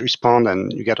 you just respond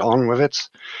and you get on with it.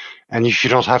 And if you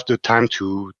don't have the time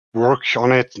to work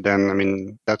on it, then, I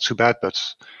mean, that's too bad, but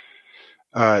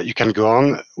you can go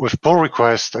on. With pull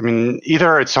request, I mean,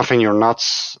 either it's something you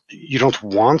don't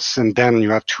want, and then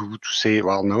you have to say,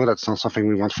 well, no, that's not something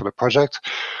we want for the project.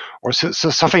 Or so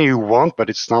something you want, but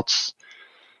it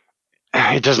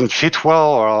doesn't fit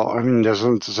well, or I mean,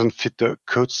 doesn't fit the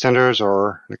code standards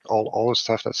or like all the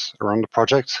stuff that's around the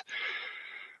project.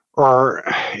 Or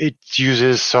it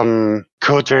uses some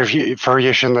code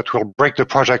variation that will break the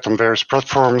project on various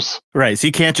platforms. Right. So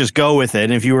you can't just go with it.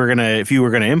 And if you were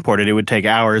gonna import it, it would take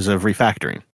hours of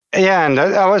refactoring. Yeah, and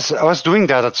I was doing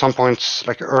that at some point,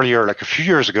 like earlier, like a few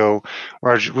years ago,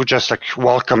 where I would just like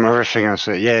welcome everything and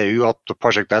say, "Yeah, you helped the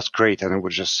project, that's great," and it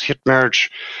would just hit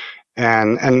merge,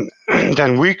 and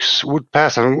then weeks would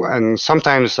pass, and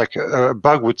sometimes like a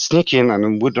bug would sneak in and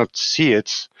I would not see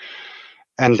it,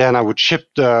 and then I would ship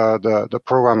the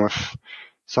program with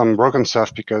some broken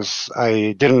stuff because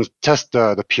I didn't test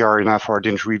the PR enough, or I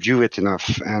didn't review it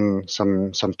enough, and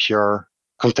some PR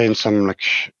contains some like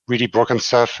really broken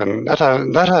stuff, and that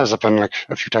has happened like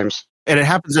a few times. And it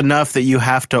happens enough that you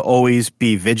have to always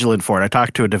be vigilant for it. I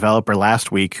talked to a developer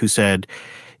last week who said,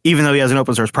 even though he has an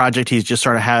open source project, he just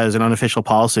sort of has an unofficial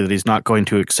policy that he's not going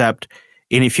to accept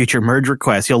any future merge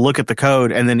requests. He'll look at the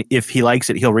code, and then if he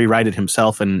likes it, he'll rewrite it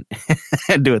himself and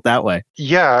do it that way.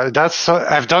 Yeah,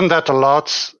 I've done that a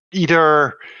lot.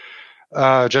 Either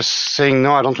just saying,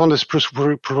 no, I don't want this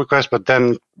pull request, but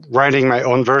then writing my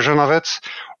own version of it,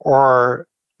 or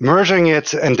merging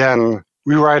it and then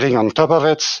rewriting on top of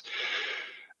it.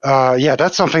 Yeah,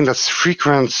 that's something that's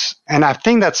frequent. And I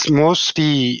think that's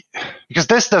mostly because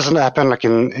this doesn't happen like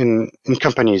in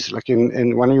companies, like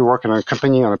in when you work in a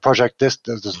company on a project, this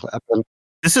doesn't happen.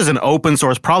 This is an open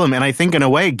source problem. And I think in a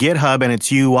way, GitHub and its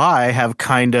UI have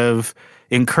kind of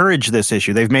encourage this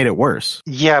issue. They've made it worse.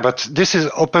 Yeah, but this is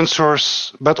open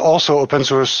source, but also open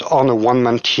source on a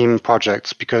one-man team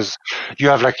projects, because you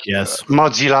have like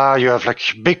Mozilla, you have like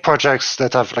big projects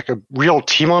that have like a real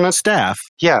team on it. Staff.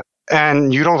 Yeah,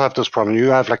 and you don't have those problems.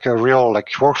 You have like a real like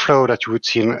workflow that you would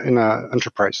see in an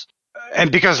enterprise.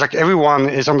 And because like everyone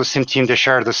is on the same team, they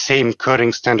share the same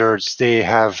coding standards. They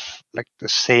have like the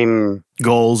same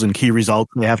goals and key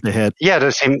results they have to hit. Yeah,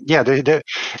 the same. Yeah,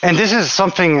 and this is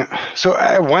something. So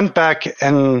I went back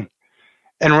and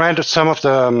read some of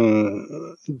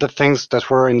the things that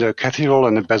were in the Cathedral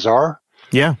and the Bazaar.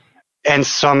 Yeah. And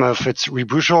some of its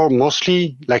rebuttal,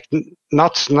 mostly like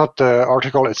not the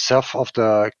article itself of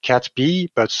the CatB,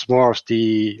 but more of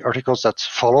the articles that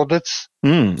followed it.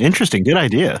 Interesting, good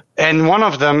idea. And one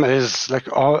of them is like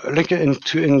linked in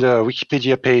the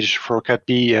Wikipedia page for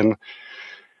CatB, and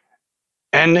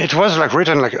And it was like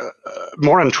written like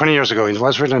more than 20 years ago. It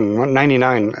was written in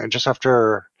 1999, just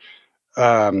after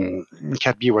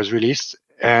Cat B was released.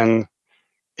 And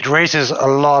it raises a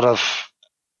lot of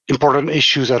important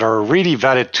issues that are really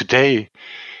valid today.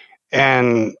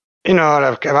 And,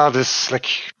 like about this like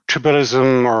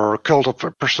tribalism or cult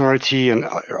of personality and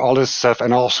all this stuff,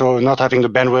 and also not having the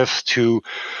bandwidth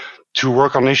to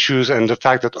work on issues, and the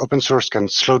fact that open source can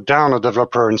slow down a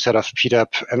developer instead of speed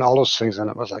up, and all those things. And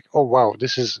I was like, oh, wow,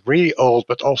 this is really old,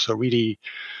 but also really,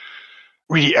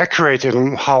 really accurate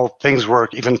in how things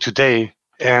work even today.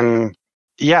 And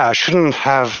yeah, I shouldn't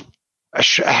have, I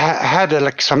had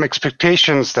like some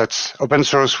expectations that open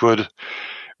source would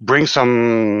bring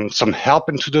some help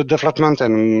into the development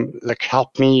and like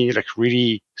help me like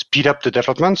really speed up the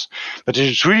development. But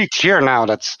it's really clear now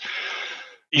that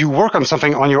you work on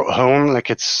something on your own,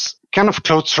 like it's kind of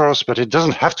closed source, but it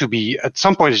doesn't have to be. At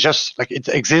some point, it's just like it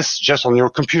exists just on your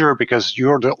computer because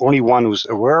you're the only one who's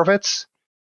aware of it.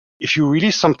 If you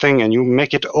release something and you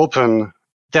make it open,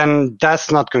 then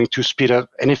that's not going to speed up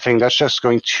anything. That's just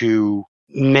going to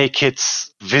make it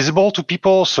visible to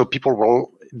people, so people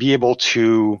will be able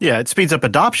to... Yeah, it speeds up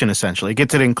adoption, essentially. It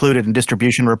gets it included in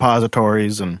distribution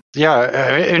repositories. And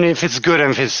and if it's good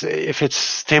and if it's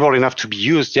stable enough to be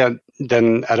used,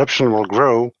 then adoption will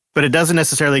grow. But it doesn't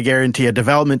necessarily guarantee a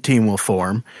development team will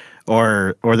form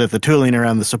or that the tooling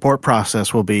around the support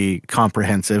process will be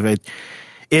comprehensive.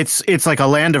 It's like a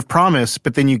land of promise,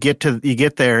 but then you get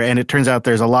there and it turns out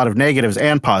there's a lot of negatives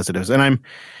and positives. And I'm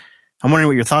wondering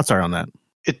what your thoughts are on that.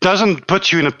 It doesn't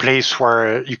put you in a place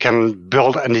where you can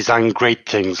build and design great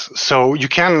things. So you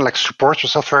can like support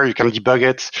your software, you can debug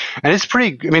it. And it's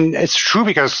it's true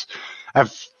because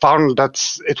I've found that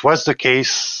it was the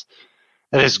case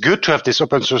that it's good to have this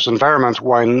open source environment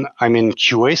when I'm in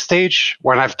QA stage,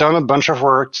 when I've done a bunch of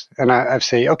work and I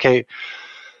say, okay,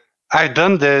 I've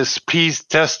done this, please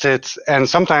test it. And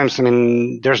sometimes,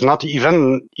 there's not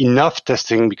even enough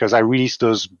testing because I release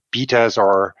those betas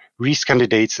or release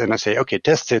candidates and I say, okay,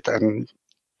 test it. And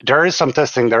there is some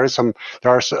testing, there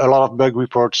are a lot of bug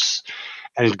reports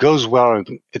and it goes well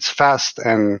and it's fast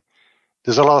and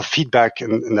there's a lot of feedback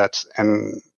in that.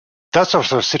 And that's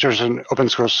also situation in open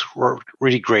source were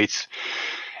really great.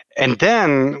 And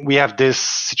then we have this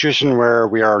situation where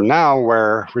we are now,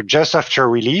 where we're just after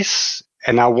release,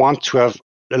 and I want to have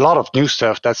a lot of new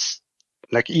stuff that's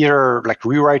like either like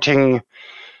rewriting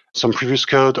some previous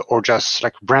code or just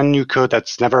like brand new code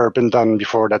that's never been done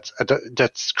before,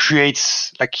 that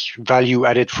creates like value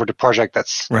added for the project.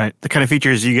 That's right. The kind of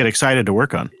features you get excited to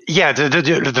work on. Yeah,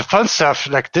 the fun stuff,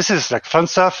 like this is like fun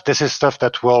stuff. This is stuff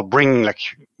that will bring like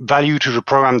value to the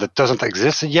program that doesn't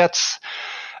exist yet.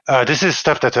 This is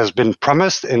stuff that has been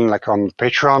promised in like on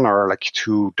Patreon or like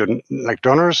to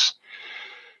donors.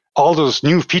 All those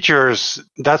new features,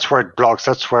 that's where it blocks.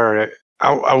 That's where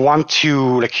I want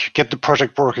to like get the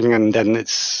project working, and then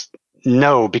it's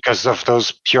no because of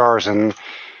those PRs. And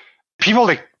people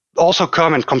like also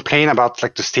come and complain about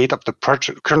like the state of the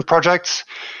current projects,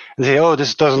 and say, "Oh,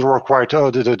 this doesn't work right.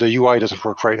 Oh, the UI doesn't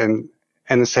work right,"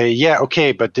 and say, "Yeah,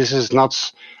 okay, but this is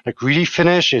not like really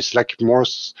finished. It's like more."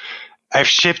 I've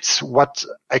shipped what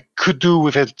I could do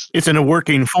with it. It's in a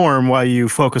working form while you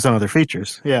focus on other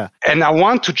features. Yeah. And I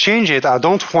want to change it. I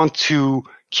don't want to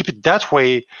keep it that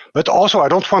way, but also I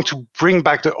don't want to bring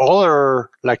back the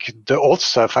old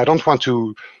stuff. I don't want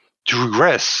to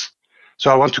regress. So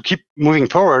I want to keep moving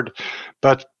forward.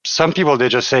 But some people, they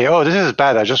just say, oh, this is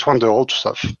bad. I just want the old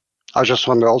stuff. I just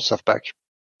want the old stuff back.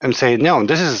 And say, no,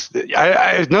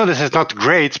 I know this is not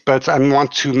great, but I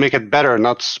want to make it better,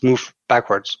 not move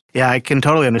backwards. Yeah, I can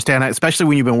totally understand that, especially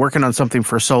when you've been working on something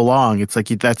for so long. It's like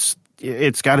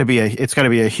it's got to be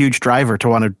a huge driver to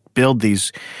want to build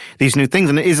these new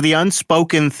things. And is the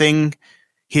unspoken thing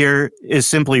here is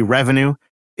simply revenue?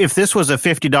 If this was a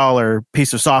 $50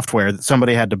 piece of software that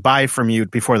somebody had to buy from you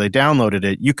before they downloaded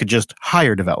it, you could just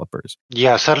hire developers.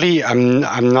 Yeah, sadly, I'm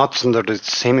not under the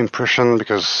same impression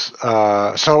because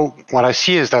so what I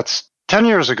see is that 10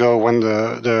 years ago when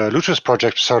the Lutris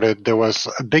project started, there was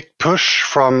a big push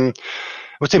from,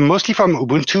 I would say mostly from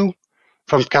Ubuntu,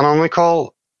 from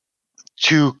Canonical,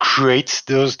 to create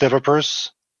those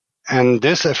developers. And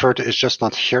this effort is just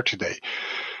not here today.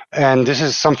 And this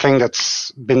is something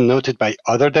that's been noted by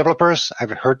other developers.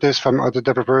 I've heard this from other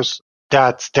developers,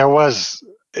 that there was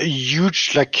a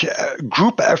huge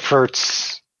group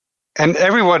efforts, and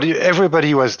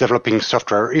everybody was developing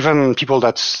software, even people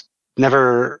that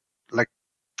never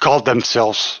called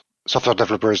themselves software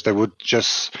developers. They would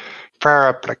just fire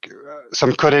up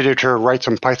some code editor, write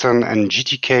some Python and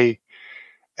GTK,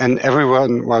 and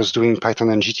everyone was doing Python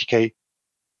and GTK.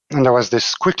 And there was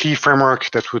this Quickly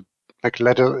framework that would like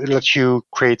let you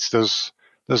create those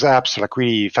apps like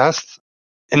really fast.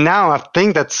 And now I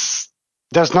think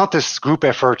there's not this group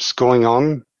efforts going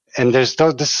on, and there's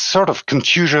this sort of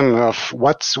confusion of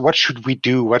what should we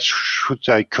do? What should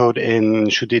I code in?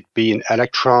 Should it be in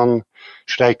Electron?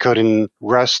 Should I code in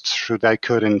Rust? Should I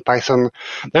code in Python?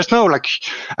 There's no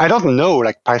I don't know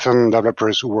Python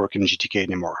developers who work in GTK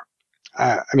anymore.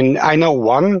 I mean, I know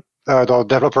one, the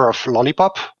developer of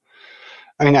Lollipop.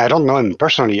 I mean, I don't know him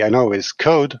personally. I know his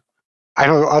code. I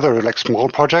know other small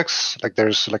projects.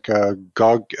 There's a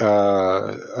GOG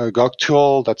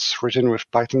tool that's written with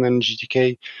Python and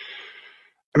GTK.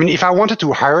 I mean, if I wanted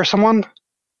to hire someone,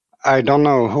 I don't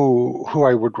know who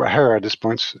I would hire at this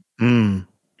point.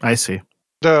 I see.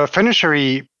 The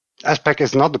financiary aspect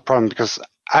is not the problem because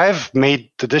I've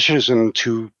made the decision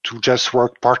to just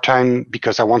work part-time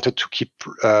because I wanted to keep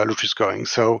Lutris going.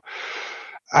 So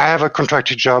I have a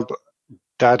contracted job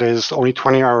that is only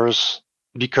 20 hours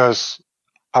because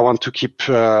I want to keep,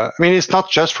 I mean, it's not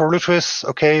just for Lutris,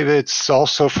 okay? It's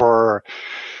also for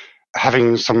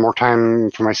having some more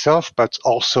time for myself, but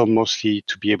also mostly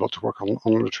to be able to work on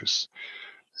Lutris.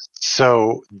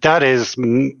 So that is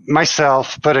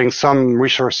myself putting some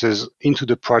resources into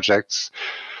the projects.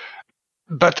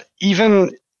 But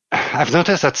even I've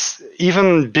noticed that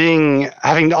even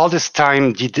having all this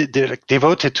time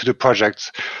devoted to the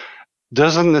project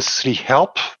doesn't necessarily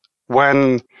help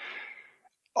when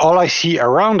all I see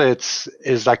around it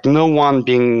is no one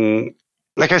being,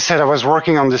 like I said, I was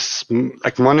working on this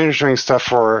monitoring stuff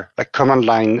for command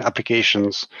line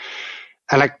applications.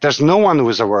 And there's no one who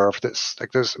is aware of this.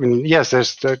 There's an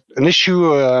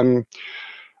issue on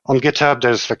GitHub.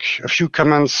 There's a few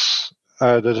comments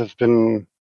that have been,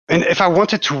 and if I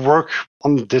wanted to work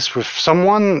on this with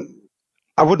someone,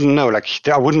 I wouldn't know.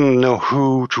 I wouldn't know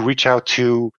who to reach out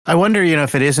to. I wonder,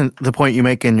 if it isn't the point you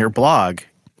make in your blog.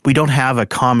 We don't have a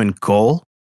common goal.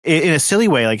 In a silly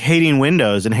way, hating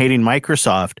Windows and hating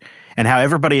Microsoft and how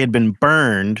everybody had been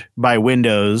burned by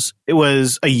Windows, it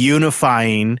was a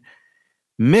unifying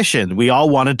mission. We all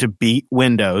wanted to beat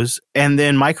Windows, and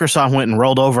then Microsoft went and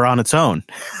rolled over on its own.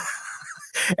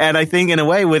 And I think in a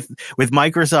way with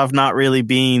Microsoft not really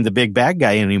being the big bad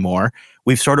guy anymore,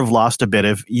 we've sort of lost a bit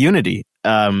of unity,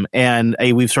 and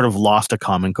we've sort of lost a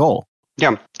common goal.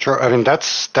 Yeah, sure. I mean,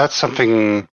 that's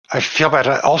something I feel, but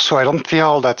also I don't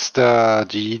feel that's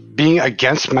the being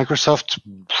against Microsoft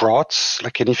brought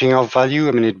anything of value.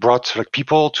 I mean, it brought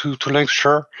people to Linux,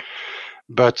 sure.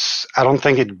 But I don't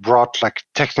think it brought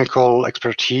technical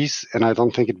expertise, and I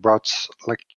don't think it brought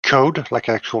code,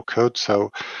 actual code.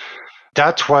 So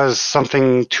that was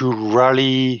something to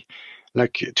rally,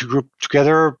 to group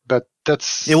together. But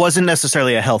it wasn't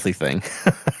necessarily a healthy thing.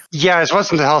 Yeah, it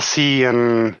wasn't healthy,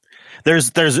 and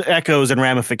there's echoes and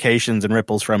ramifications and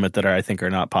ripples from it that I think are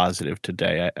not positive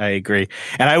today. I agree,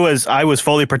 and I was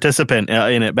fully participant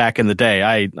in it back in the day.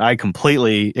 I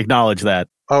completely acknowledge that.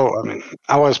 Oh, I mean,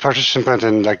 I was participant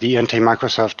in the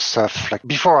anti-Microsoft stuff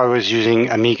before I was using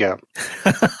Amiga.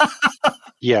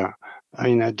 Yeah, I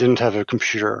mean, I didn't have a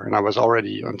computer, and I was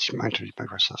already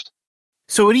anti-Microsoft.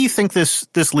 So, what do you think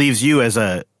this leaves you as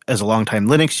a longtime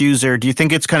Linux user? Do you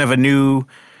think it's kind of a new,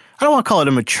 I don't want to call it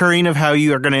a maturing of how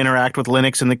you are going to interact with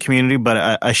Linux in the community,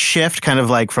 but a shift, kind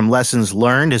of from lessons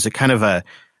learned? Is it kind of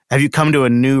have you come to a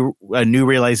new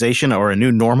realization or a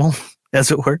new normal,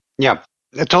 as it were? Yeah,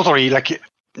 totally.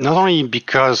 Not only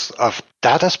because of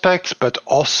that aspect, but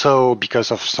also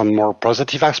because of some more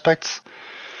positive aspects.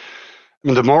 I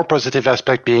mean, the more positive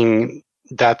aspect being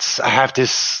that I have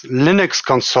this Linux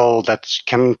console that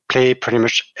can play pretty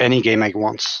much any game I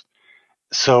want.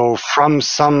 So from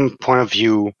some point of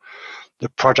view, the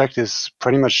project is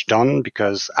pretty much done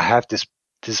because I have this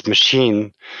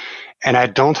machine and I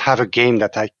don't have a game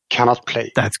that I cannot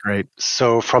play. That's great.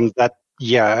 So from that,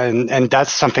 yeah, and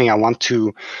that's something I want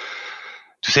to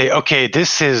say, okay,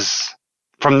 this is,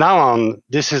 from now on,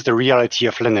 this is the reality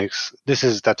of Linux. This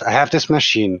is that I have this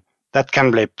machine that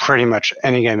can play pretty much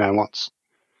any game I want,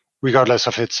 regardless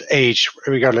of its age,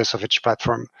 regardless of its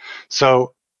platform.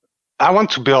 So I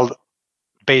want to build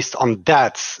based on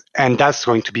that, and that's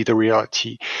going to be the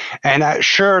reality. And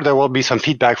sure, there will be some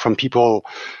feedback from people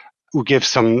who give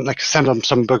some, send them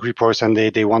some bug reports and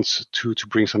they want to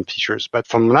bring some features. But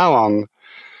from now on,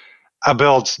 I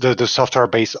built the software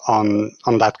based on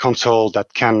that console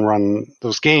that can run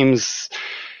those games.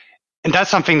 And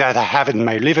that's something that I have in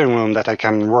my living room that I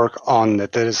can work on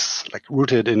that is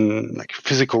rooted in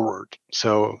physical world.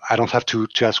 So I don't have to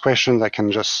ask questions. I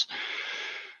can just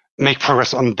make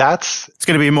progress on that. It's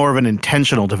going to be more of an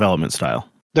intentional development style.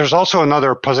 There's also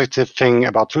another positive thing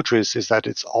about Lutris is that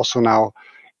it's also now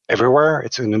everywhere.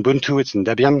 It's in Ubuntu, it's in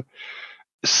Debian.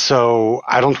 So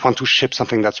I don't want to ship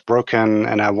something that's broken,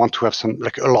 and I want to have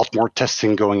a lot more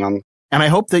testing going on. And I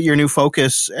hope that your new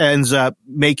focus ends up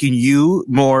making you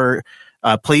more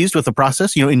pleased with the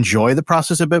process, enjoy the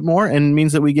process a bit more, and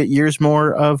means that we get years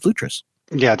more of Lutris.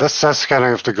 Yeah, that's kind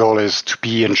of the goal, is to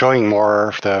be enjoying more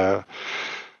of the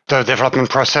development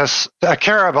process. I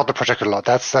care about the project a lot.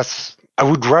 I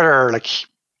would rather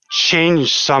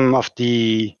change some of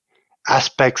the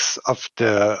aspects of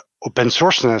the open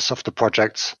sourceness of the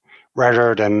projects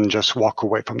rather than just walk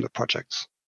away from the projects.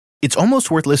 It's almost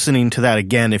worth listening to that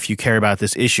again if you care about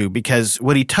this issue, because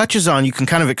what he touches on, you can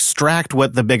kind of extract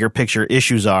what the bigger picture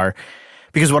issues are.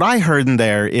 Because what I heard in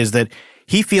there is that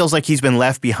he feels like he's been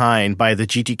left behind by the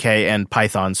GTK and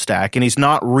Python stack, and he's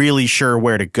not really sure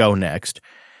where to go next.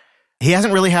 He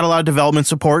hasn't really had a lot of development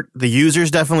support. The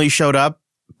users definitely showed up,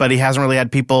 but he hasn't really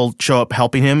had people show up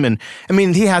helping him. And I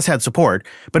mean, he has had support,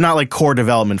 but not like core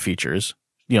development features,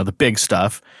 the big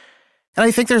stuff. And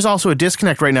I think there's also a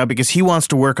disconnect right now because he wants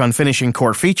to work on finishing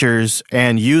core features,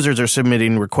 and users are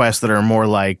submitting requests that are more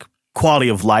like quality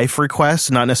of life requests,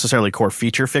 not necessarily core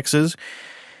feature fixes.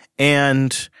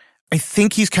 And I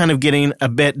think he's kind of getting a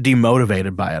bit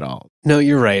demotivated by it all. No,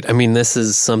 you're right. I mean, this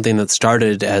is something that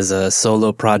started as a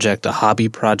solo project, a hobby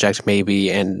project maybe,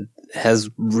 and has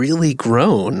really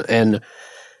grown. And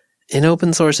in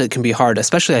open source, it can be hard,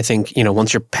 especially I think,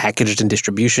 once you're packaged in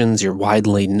distributions, you're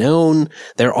widely known.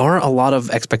 There are a lot of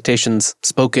expectations,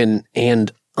 spoken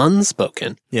and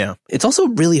unspoken. Yeah. It's also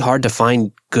really hard to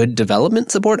find good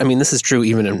development support. I mean, this is true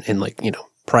even in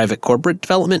private corporate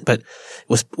development, but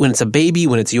when it's a baby,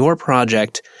 when it's your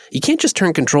project, you can't just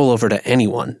turn control over to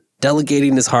anyone.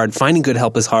 Delegating is hard. Finding good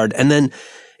help is hard. And then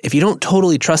if you don't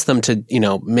totally trust them to,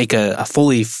 make a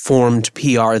fully formed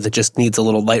PR that just needs a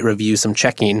little light review, some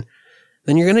checking,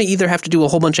 then you're going to either have to do a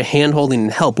whole bunch of hand-holding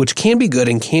and help, which can be good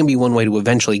and can be one way to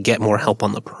eventually get more help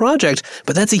on the project,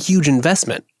 but that's a huge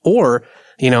investment. Or,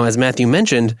 as Matthew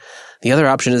mentioned, the other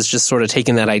option is just sort of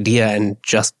taking that idea and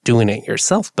just doing it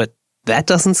yourself, but that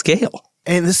doesn't scale.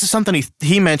 And this is something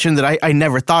he mentioned that I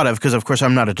never thought of because, of course,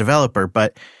 I'm not a developer,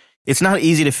 but it's not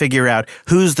easy to figure out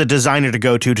who's the designer to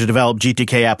go to develop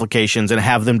GTK applications and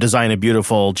have them design a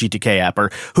beautiful GTK app, or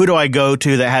who do I go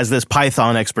to that has this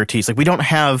Python expertise? We don't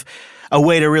have a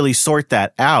way to really sort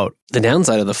that out. The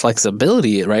downside of the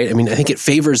flexibility, right? I mean, I think it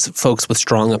favors folks with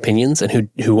strong opinions and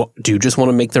who do just want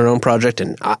to make their own project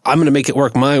and I'm going to make it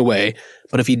work my way.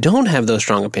 But if you don't have those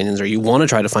strong opinions or you want to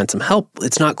try to find some help,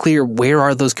 it's not clear where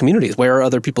are those communities? Where are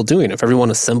other people doing? If everyone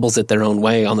assembles it their own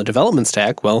way on the development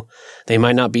stack, well, they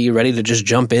might not be ready to just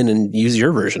jump in and use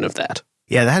your version of that.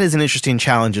 Yeah, that is an interesting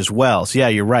challenge as well. So yeah,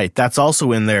 you're right. That's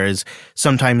also in there is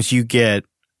sometimes you get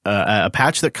a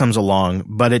patch that comes along,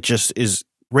 but it just is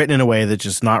written in a way that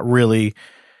just not really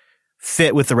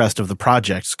fit with the rest of the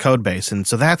project's code base. And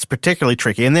so that's particularly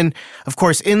tricky. And then, of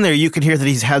course, in there, you can hear that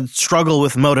he's had struggle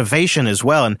with motivation as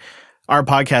well. And our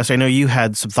podcast, I know you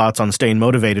had some thoughts on staying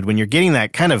motivated when you're getting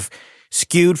that kind of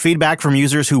skewed feedback from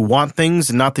users who want things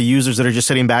and not the users that are just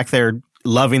sitting back there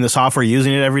loving the software,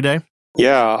 using it every day.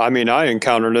 Yeah, I mean, I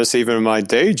encounter this even in my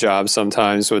day job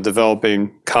sometimes with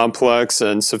developing complex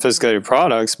and sophisticated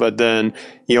products, but then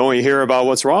you only hear about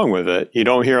what's wrong with it. You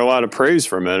don't hear a lot of praise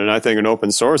from it. And I think in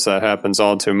open source, that happens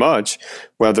all too much,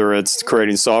 whether it's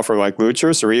creating software like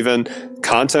Lutris or even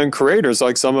content creators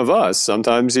like some of us.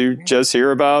 Sometimes you just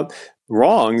hear about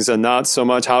wrongs and not so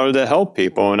much how did it help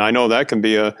people. And I know that can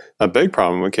be a big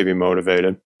problem with keeping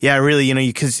motivated. Yeah, really,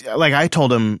 because like I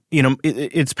told him,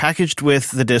 it's packaged with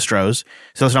the distros,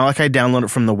 so it's not like I download it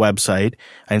from the website.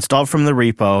 I installed it from the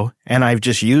repo, and I've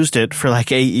just used it for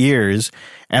like 8 years,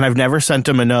 and I've never sent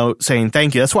him a note saying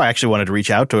thank you. That's why I actually wanted to reach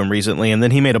out to him recently, and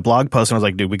then he made a blog post, and I was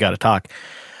like, dude, we got to talk.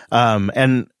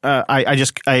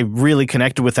 I really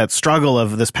connected with that struggle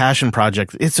of this passion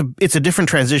project. It's a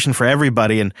different transition for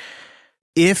everybody, and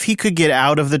if he could get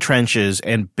out of the trenches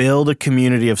and build a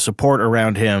community of support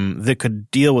around him that could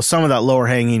deal with some of that lower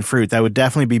hanging fruit, that would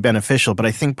definitely be beneficial. But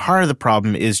I think part of the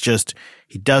problem is just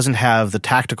he doesn't have the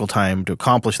tactical time to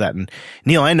accomplish that. And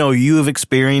Neil, I know you have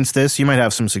experienced this. You might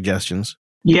have some suggestions.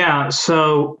 Yeah,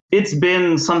 so it's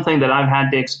been something that I've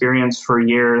had to experience for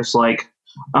years.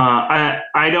 I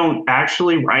don't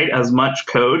actually write as much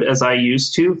code as I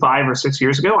used to 5 or 6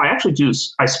 years ago.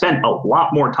 I spent a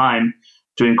lot more time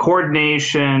doing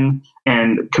coordination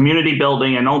and community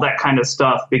building and all that kind of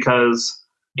stuff because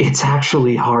it's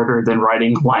actually harder than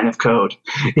writing a line of code.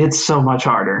 It's so much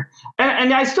harder.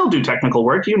 And I still do technical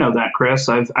work. You know that, Chris.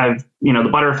 I've the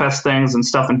Butterfest things and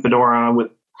stuff in Fedora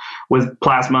with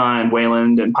Plasma and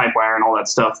Wayland and Pipewire and all that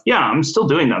stuff. Yeah, I'm still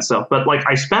doing that stuff. But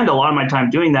I spend a lot of my time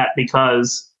doing that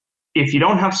because if you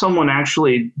don't have someone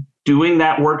actually doing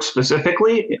that work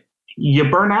specifically, you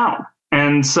burn out.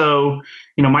 And so,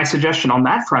 my suggestion on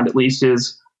that front, at least,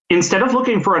 is instead of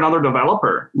looking for another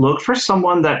developer, look for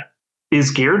someone that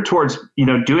is geared towards,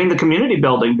 doing the community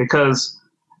building, because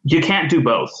you can't do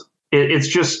both.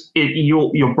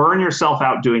 You'll burn yourself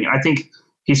out doing it. I think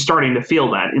he's starting to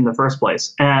feel that in the first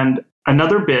place. And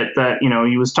another bit that,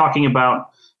 he was talking about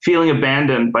feeling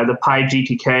abandoned by the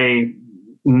PyGTK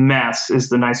mess is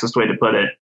the nicest way to put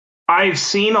it. I've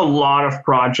seen a lot of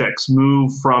projects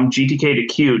move from GTK to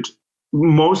Qt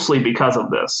mostly because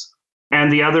of this.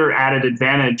 And the other added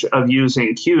advantage of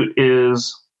using Qt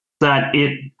is that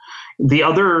the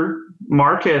other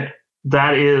market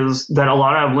that a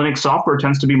lot of Linux software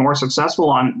tends to be more successful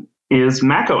on is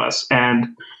macOS, and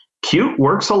Qt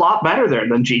works a lot better there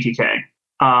than GTK.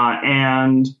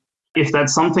 And if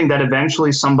that's something that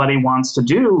eventually somebody wants to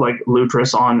do, like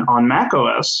Lutris on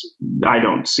macOS, I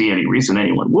don't see any reason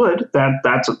anyone would.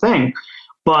 That's a thing.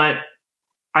 But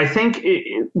I think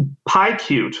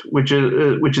PyQt,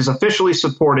 which is officially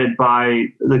supported by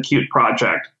the Qt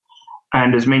project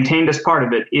and is maintained as part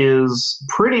of it, is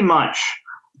pretty much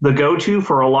the go-to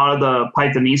for a lot of the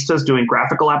Pythonistas doing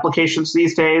graphical applications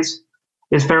these days.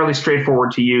 Is fairly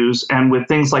straightforward to use, and with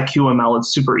things like QML, it's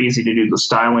super easy to do the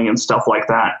styling and stuff like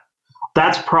that.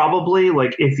 That's probably,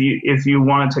 like, if you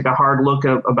want to take a hard look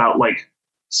about like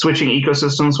switching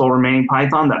ecosystems while remaining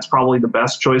Python, that's probably the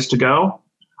best choice to go.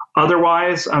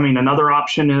 Otherwise, another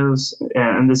option is,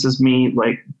 and this is me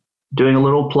like doing a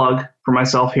little plug for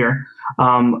myself here,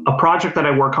 a project that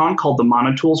I work on called the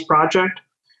Monotools project.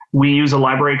 We use a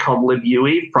library called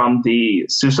libUI from the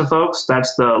SUSE folks.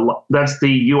 That's the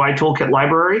UI toolkit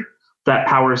library that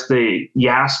powers the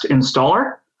YAST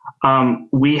installer.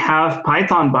 We have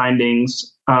Python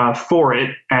bindings for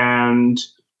it, and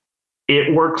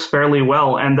it works fairly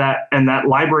well. And that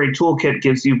library toolkit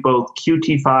gives you both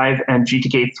Qt5 and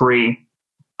GTK3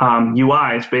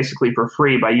 UIs basically for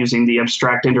free by using the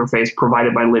abstract interface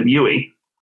provided by libUI.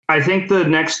 I think the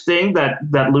next thing that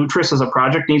Lutris as a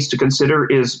project needs to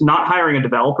consider is not hiring a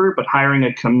developer, but hiring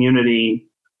a community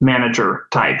manager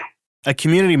type. A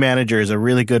community manager is a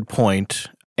really good point,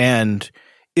 and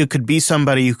it could be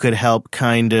somebody who could help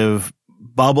kind of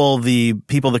bubble the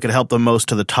people that could help the most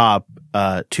to the top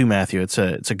to Matthew. It's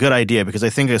a good idea, because I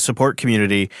think a support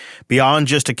community, beyond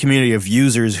just a community of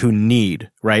users who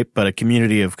need, right, but a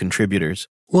community of contributors.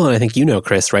 Well, I think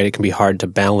Chris, right, it can be hard to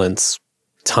balance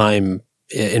time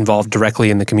involved directly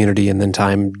in the community and then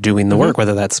time doing the work,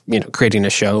 whether that's creating a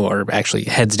show or actually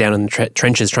heads down in the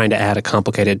trenches trying to add a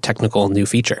complicated technical new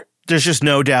feature. There's just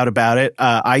no doubt about it.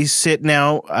 I sit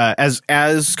now as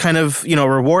kind of a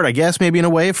reward, I guess, maybe in a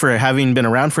way, for having been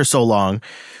around for so long.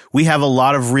 We have a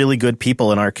lot of really good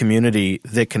people in our community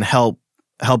that can help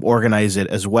organize it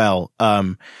as well,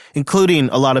 including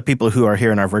a lot of people who are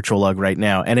here in our virtual lug right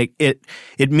now. And it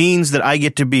means that I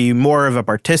get to be more of a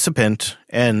participant,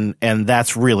 and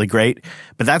that's really great.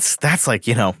 But that's like,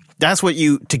 that's what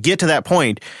to get to that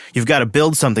point, you've got to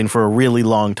build something for a really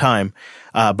long time.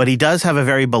 But he does have a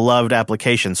very beloved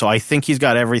application. So I think he's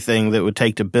got everything that would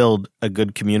take to build a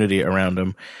good community around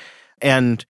him.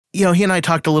 And, he and I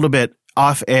talked a little bit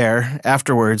off air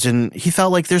afterwards, and he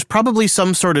felt like there's probably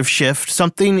some sort of shift.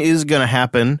 Something is going to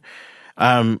happen.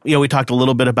 We talked a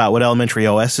little bit about what Elementary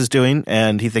OS is doing,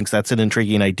 and he thinks that's an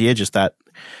intriguing idea, just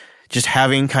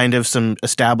having kind of some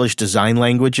established design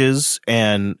languages,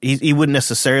 and he wouldn't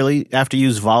necessarily have to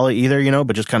use Vala either,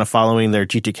 but just kind of following their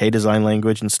GTK design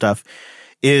language and stuff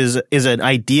is an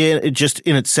idea just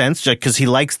in its sense, because he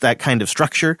likes that kind of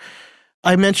structure.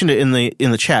 I mentioned it in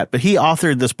the chat, but he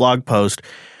authored this blog post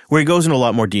where he goes into a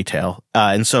lot more detail.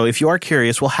 And so if you are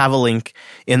curious, we'll have a link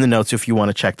in the notes if you want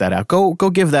to check that out. Go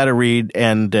give that a read.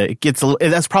 And it gets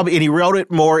and he wrote it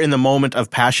more in the moment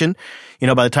of passion.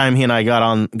 By the time he and I got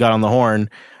on the horn,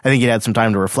 I think he had some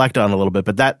time to reflect on it a little bit.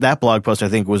 But that blog post, I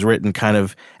think, was written kind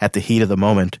of at the heat of the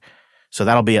moment. So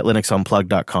that'll be at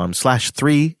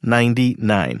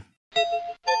linuxunplugged.com/399.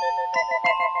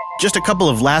 Just a couple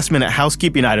of last-minute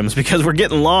housekeeping items, because we're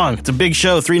getting long. It's a big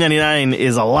show. $3.99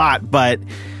 is a lot, but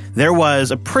there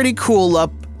was a pretty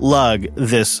cool lug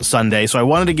this Sunday, so I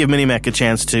wanted to give Minimech a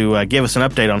chance to give us an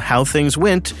update on how things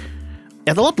went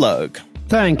at the Lug.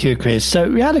 Thank you, Chris.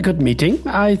 So we had a good meeting.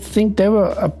 I think there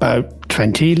were about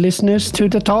 20 listeners to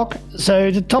the talk. So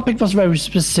the topic was very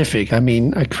specific.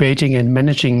 Creating and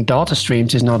managing data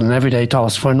streams is not an everyday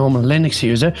task for a normal Linux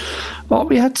user. But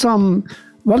we had some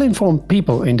well-informed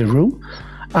people in the room.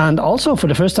 And also, for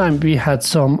the first time, we had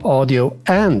some audio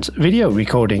and video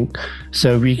recording.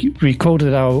 So we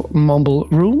recorded our Mumble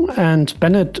room, and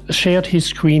Bennett shared his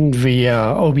screen via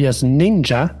OBS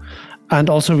Ninja and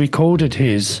also recorded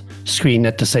his screen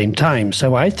at the same time.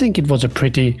 So I think it was a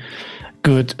pretty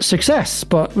good success.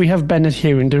 But we have Bennett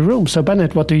here in the room. So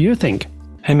Bennett, what do you think?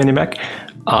 Hey, Minimac.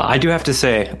 I do have to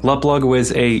say, Luplug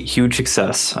was a huge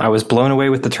success. I was blown away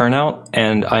with the turnout,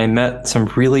 and I met some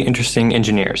really interesting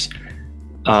engineers.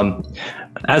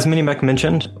 As Minimac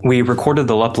mentioned, we recorded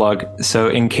the Luplug, so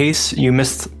in case you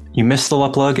missed the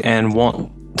Luplug and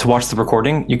want to watch the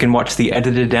recording, you can watch the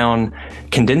edited down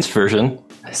condensed version,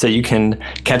 so you can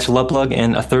catch Luplug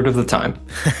in a third of the time.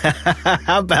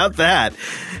 How about that?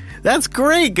 That's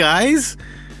great, guys.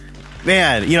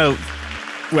 Man,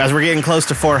 as we're getting close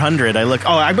to 400,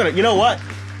 I'm going to, you know what?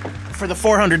 For the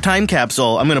 400 time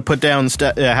capsule, I'm going to put down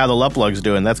how the Luplug's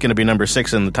doing. That's going to be number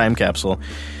 6 in the time capsule.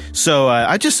 So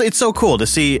it's so cool to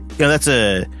see, that's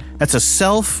a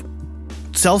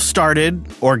self-started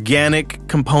organic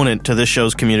component to this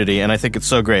show's community. And I think it's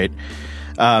so great.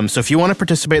 So if you want to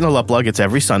participate in the Luplug, it's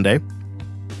every Sunday,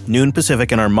 noon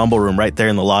Pacific in our Mumble room right there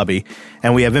in the lobby.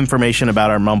 And we have information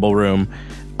about our Mumble room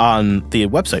on the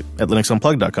website at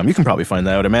linuxunplugged.com. You can probably find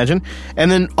that, I would imagine.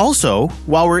 And then also,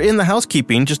 while we're in the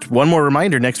housekeeping, just one more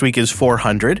reminder, next week is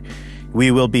 400.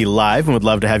 We will be live and would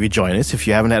love to have you join us. If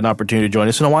you haven't had an opportunity to join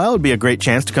us in a while, it would be a great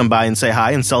chance to come by and say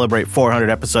hi and celebrate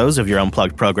 400 episodes of your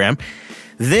Unplugged program.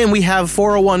 Then we have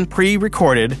 401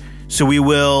 pre-recorded, so we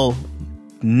will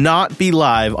not be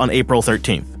live on April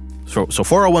 13th. So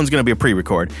 401 is going to be a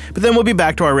pre-record, but then we'll be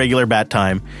back to our regular bat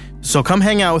time. So come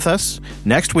hang out with us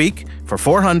next week for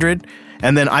 400,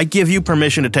 and then I give you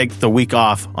permission to take the week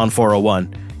off on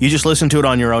 401. You just listen to it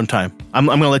on your own time. I'm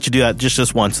going to let you do that just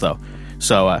this once, though.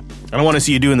 So I don't want to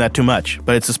see you doing that too much,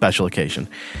 but it's a special occasion.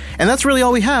 And that's really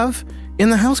all we have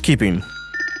in the housekeeping.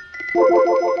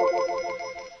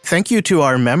 Thank you to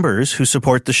our members who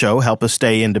support the show, help us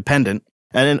stay independent,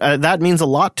 and that means a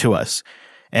lot to us.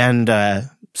 And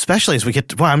especially as we get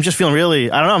to, I'm just feeling really,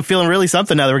 I'm feeling really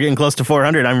something now that we're getting close to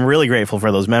 400. I'm really grateful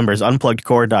for those members.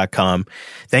 Unpluggedcore.com.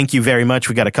 Thank you very much.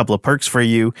 We got a couple of perks for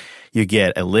you. You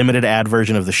get a limited ad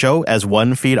version of the show as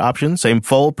one feed option. Same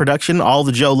full production, all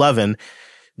the Joe lovin',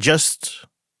 just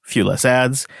a few less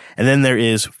ads. And then there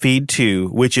is feed 2,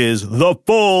 which is the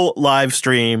full live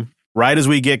stream. Right as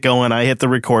we get going, I hit the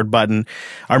record button.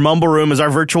 Our Mumble room is our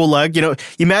virtual lug.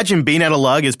 Imagine being at a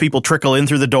lug as people trickle in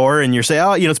through the door and you say,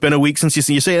 it's been a week since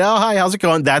you say, oh, hi, how's it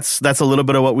going? That's a little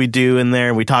bit of what we do in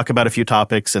there. We talk about a few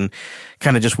topics and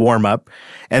kind of just warm up.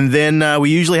 And then we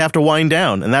usually have to wind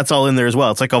down, and that's all in there as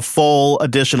well. It's like a full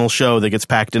additional show that gets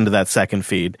packed into that second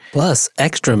feed. Plus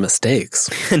extra mistakes.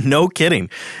 No kidding.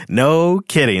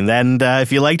 And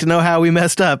if you like to know how we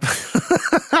messed up,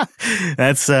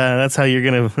 that's how you're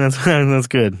gonna. That's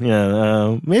good.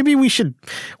 Yeah. Maybe we should.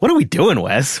 What are we doing,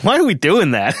 Wes? Why are we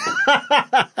doing that?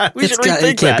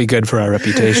 It can't be good for our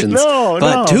reputations.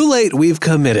 But too late. We've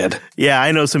committed. Yeah,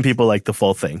 I know some people like the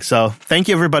full thing. So thank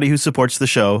you everybody who supports the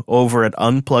show over at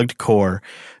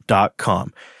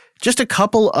unpluggedcore.com. Just a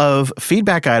couple of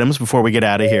feedback items before we get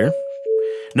out of here.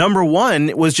 Number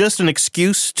 1 was just an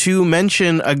excuse to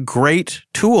mention a great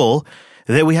tool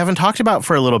that we haven't talked about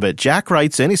for a little bit. Jack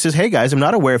writes in, he says, hey guys, I'm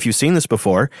not aware if you've seen this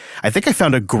before. I think I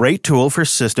found a great tool for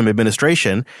system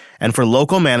administration and for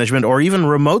local management or even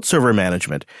remote server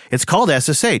management. It's called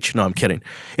SSH. No, I'm kidding.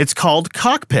 It's called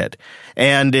Cockpit.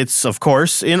 And it's, of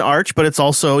course, in Arch, but it's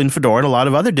also in Fedora and a lot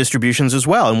of other distributions as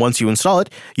well. And once you install it,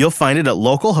 you'll find it at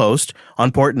localhost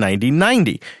on port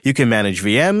 9090. You can manage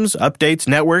VMs, updates,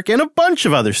 network, and a bunch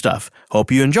of other stuff.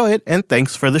 Hope you enjoy it, and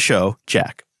thanks for the show,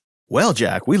 Jack. Well,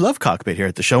 Jack, we love Cockpit here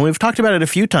at the show. We've talked about it a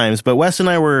few times, but Wes and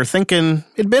I were thinking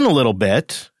it'd been a little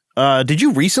bit. Did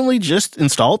you recently just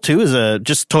install it too?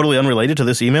 Just totally unrelated to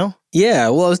this email? Yeah,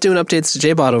 well, I was doing updates to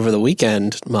JBot over the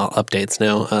weekend. Well, updates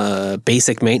now.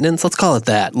 Basic maintenance, let's call it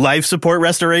that. Life support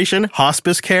restoration?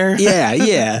 Hospice care?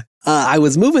 Yeah. I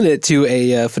was moving it to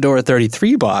a Fedora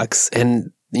 33 box,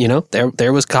 and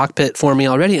there was Cockpit for me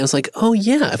already. I was like, oh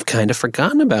yeah, I've kind of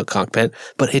forgotten about Cockpit,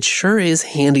 but it sure is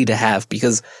handy to have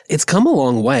because it's come a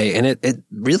long way, and it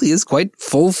really is quite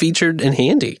full-featured and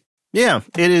handy. Yeah,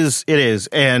 it is.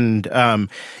 And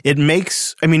it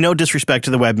makes, no disrespect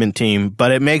to the Webmin team,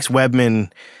 but it makes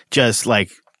Webmin just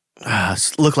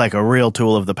look like a real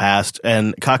tool of the past.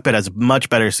 And Cockpit has much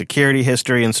better security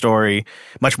history and story,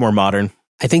 much more modern.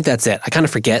 I think that's it. I kind of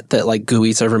forget that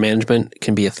GUI server management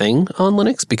can be a thing on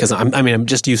Linux because I'm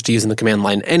just used to using the command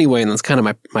line anyway, and that's kind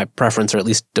of my preference, or at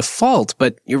least default.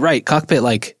 But you're right, Cockpit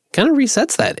kind of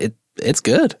resets that. It's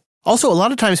good. Also, a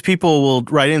lot of times people will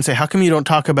write in and say, how come you don't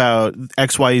talk about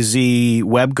XYZ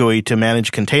web GUI to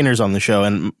manage containers on the show?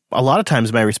 And a lot of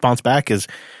times my response back is,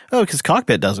 oh, because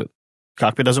Cockpit does it.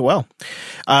 Cockpit does it well.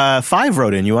 Five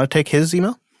wrote in. You want to take his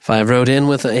email? Five wrote in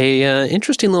with a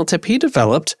interesting little tip he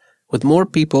developed. With more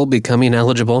people becoming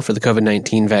eligible for the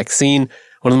COVID-19 vaccine,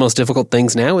 one of the most difficult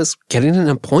things now is getting an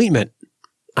appointment.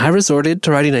 I resorted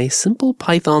to writing a simple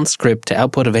Python script to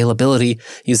output availability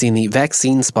using the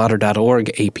vaccinespotter.org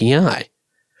API.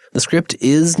 The script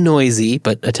is noisy,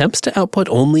 but attempts to output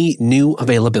only new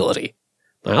availability.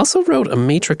 I also wrote a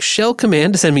matrix shell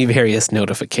command to send me various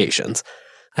notifications.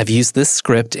 I've used this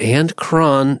script and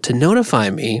cron to notify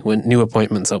me when new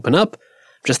appointments open up.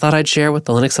 Just thought I'd share with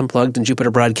the Linux Unplugged and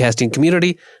Jupiter Broadcasting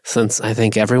community, since I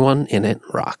think everyone in it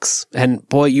rocks. And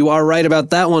boy, you are right about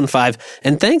that one, Five.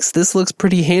 And thanks, this looks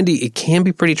pretty handy. It can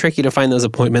be pretty tricky to find those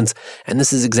appointments. And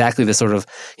this is exactly the sort of,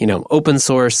 open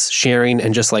source sharing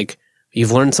and just like,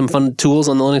 you've learned some fun tools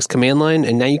on the Linux command line,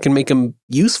 and now you can make them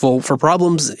useful for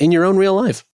problems in your own real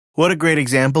life. What a great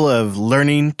example of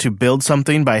learning to build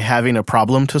something by having a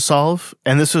problem to solve.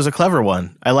 And this was a clever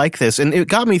one. I like this. And it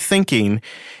got me thinking,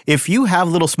 if you have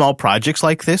little small projects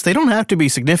like this, they don't have to be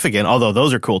significant, although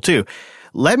those are cool too.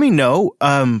 Let me know,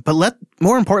 but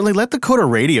more importantly, let the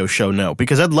Coder Radio show know,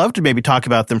 because I'd love to maybe talk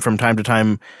about them from time to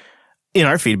time in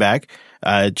our feedback.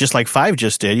 Just like Five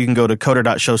just did, you can go to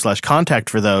coder.show/contact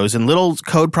for those, and little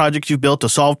code projects you've built to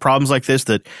solve problems like this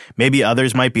that maybe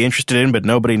others might be interested in, but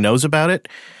nobody knows about it.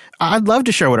 I'd love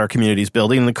to share what our community is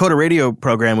building, and the Coder Radio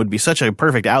program would be such a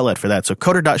perfect outlet for that. So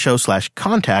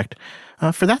coder.show/contact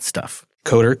for that stuff.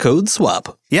 Coder Code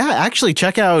Swap. Yeah, actually,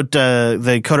 check out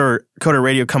the Coder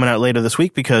Radio coming out later this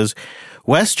week, because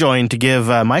Wes joined to give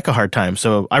Mike a hard time.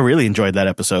 So I really enjoyed that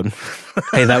episode.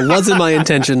 Hey, that wasn't my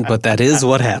intention, but that is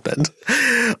what happened.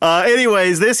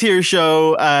 Anyways, this here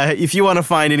show, if you want to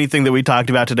find anything that we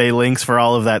talked about today, links for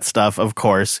all of that stuff, of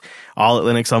course, all at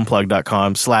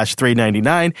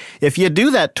linuxunplugged.com/399. If you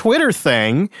do that Twitter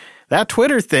thing,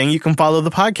 you can follow the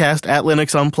podcast at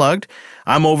Linux Unplugged.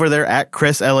 I'm over there at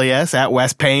Chris LAS, at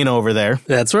Wes Payne over there.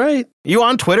 That's right. You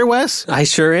on Twitter, Wes? I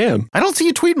sure am. I don't see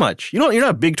you tweet much. You're not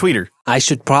a big tweeter. I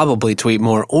should probably tweet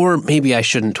more, or maybe I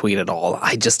shouldn't tweet at all.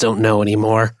 I just don't know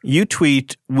anymore. You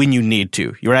tweet when you need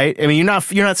to, right? I mean, you're not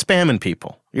spamming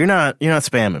people. You're not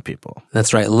spamming people.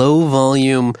 That's right. Low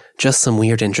volume, just some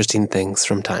weird, interesting things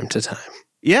from time to time.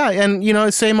 Yeah, and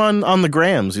same on the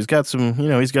grams. He's got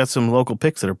some local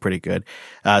picks that are pretty good.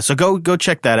 So go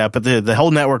check that out. But the whole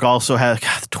network also has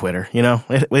Twitter.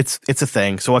 It's a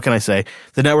thing. So what can I say?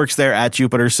 The network's there at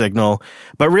Jupiter Signal.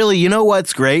 But really, you know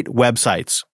what's great?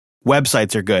 Websites.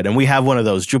 Websites are good, and we have one of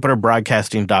those,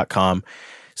 JupiterBroadcasting.com.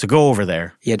 So go over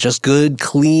there. Yeah, just good,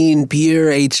 clean,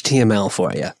 pure HTML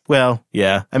for you. Well,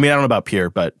 yeah. I mean, I don't know about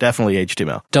pure, but definitely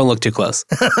HTML. Don't look too close.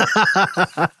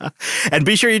 And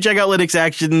be sure you check out Linux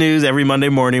Action News every Monday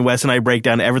morning. Wes and I break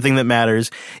down everything that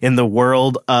matters in the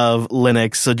world of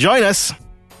Linux. So join us.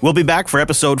 We'll be back for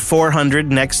episode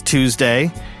 400 next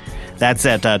Tuesday. That's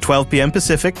at 12 p.m.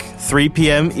 Pacific, 3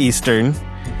 p.m. Eastern.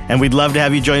 And we'd love to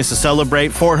have you join us to celebrate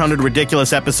 400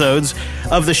 ridiculous episodes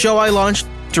of the show I launched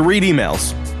to read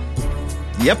emails.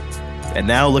 Yep. And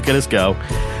now look at us go.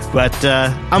 But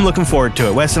I'm looking forward to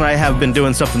it. Wes and I have been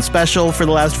doing something special for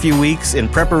the last few weeks in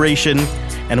preparation,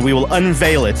 and we will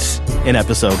unveil it in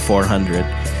episode 400.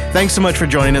 Thanks so much for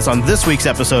joining us on this week's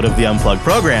episode of the Unplugged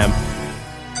program.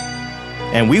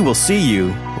 And we will see you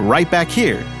right back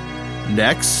here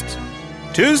next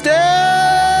Tuesday!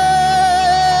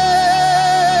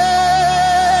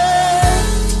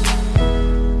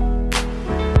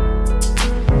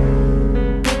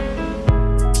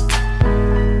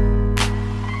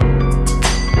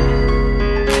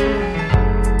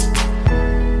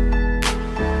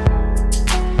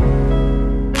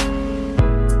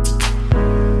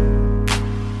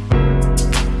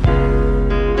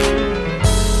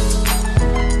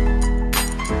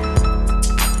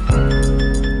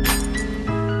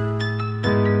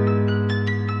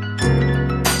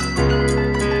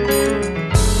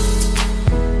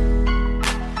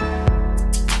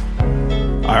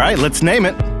 Let's name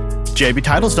it.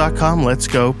 jbtitles.com. Let's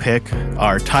go pick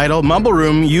our title. Mumble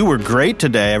Room, you were great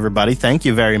today, everybody. Thank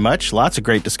you very much. Lots of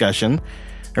great discussion.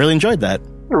 I really enjoyed that.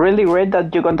 Really great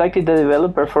that you contacted the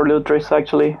developer for Lutris,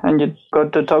 actually, and you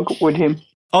got to talk with him.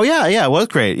 Oh, yeah, it was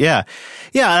great. Yeah,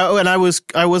 and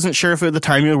I wasn't sure if the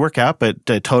timing would work out, but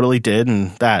it totally did,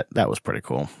 and that was pretty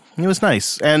cool. It was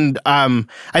nice, and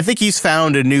I think he's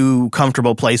found a new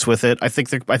comfortable place with it. I think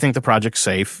the project's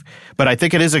safe, but I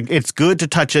think it's good to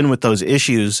touch in with those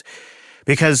issues,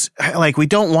 because we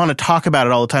don't want to talk about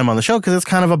it all the time on the show, because it's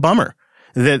kind of a bummer.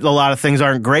 that a lot of things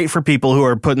aren't great for people who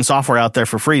are putting software out there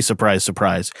for free, surprise,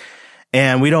 surprise.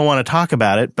 And we don't want to talk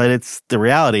about it, but it's the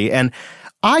reality. And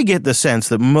I get the sense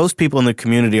that most people in the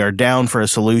community are down for a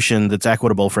solution that's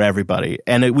equitable for everybody.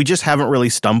 And we just haven't really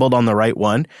stumbled on the right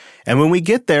one. And when we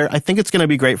get there, I think it's going to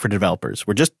be great for developers.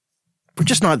 We're just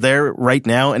not there right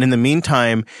now. And in the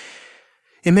meantime,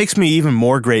 it makes me even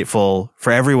more grateful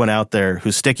for everyone out there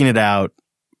who's sticking it out.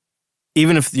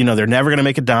 Even if, they're never going to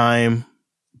make a dime,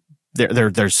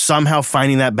 they're somehow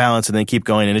finding that balance and they keep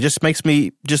going. And it just makes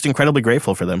me just incredibly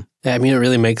grateful for them. Yeah, I mean, it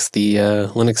really makes the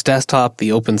Linux desktop,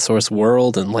 the open source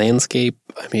world and landscape,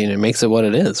 it makes it what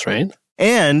it is, right?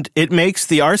 And it makes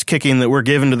the arse kicking that we're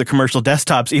given to the commercial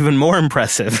desktops even more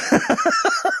impressive.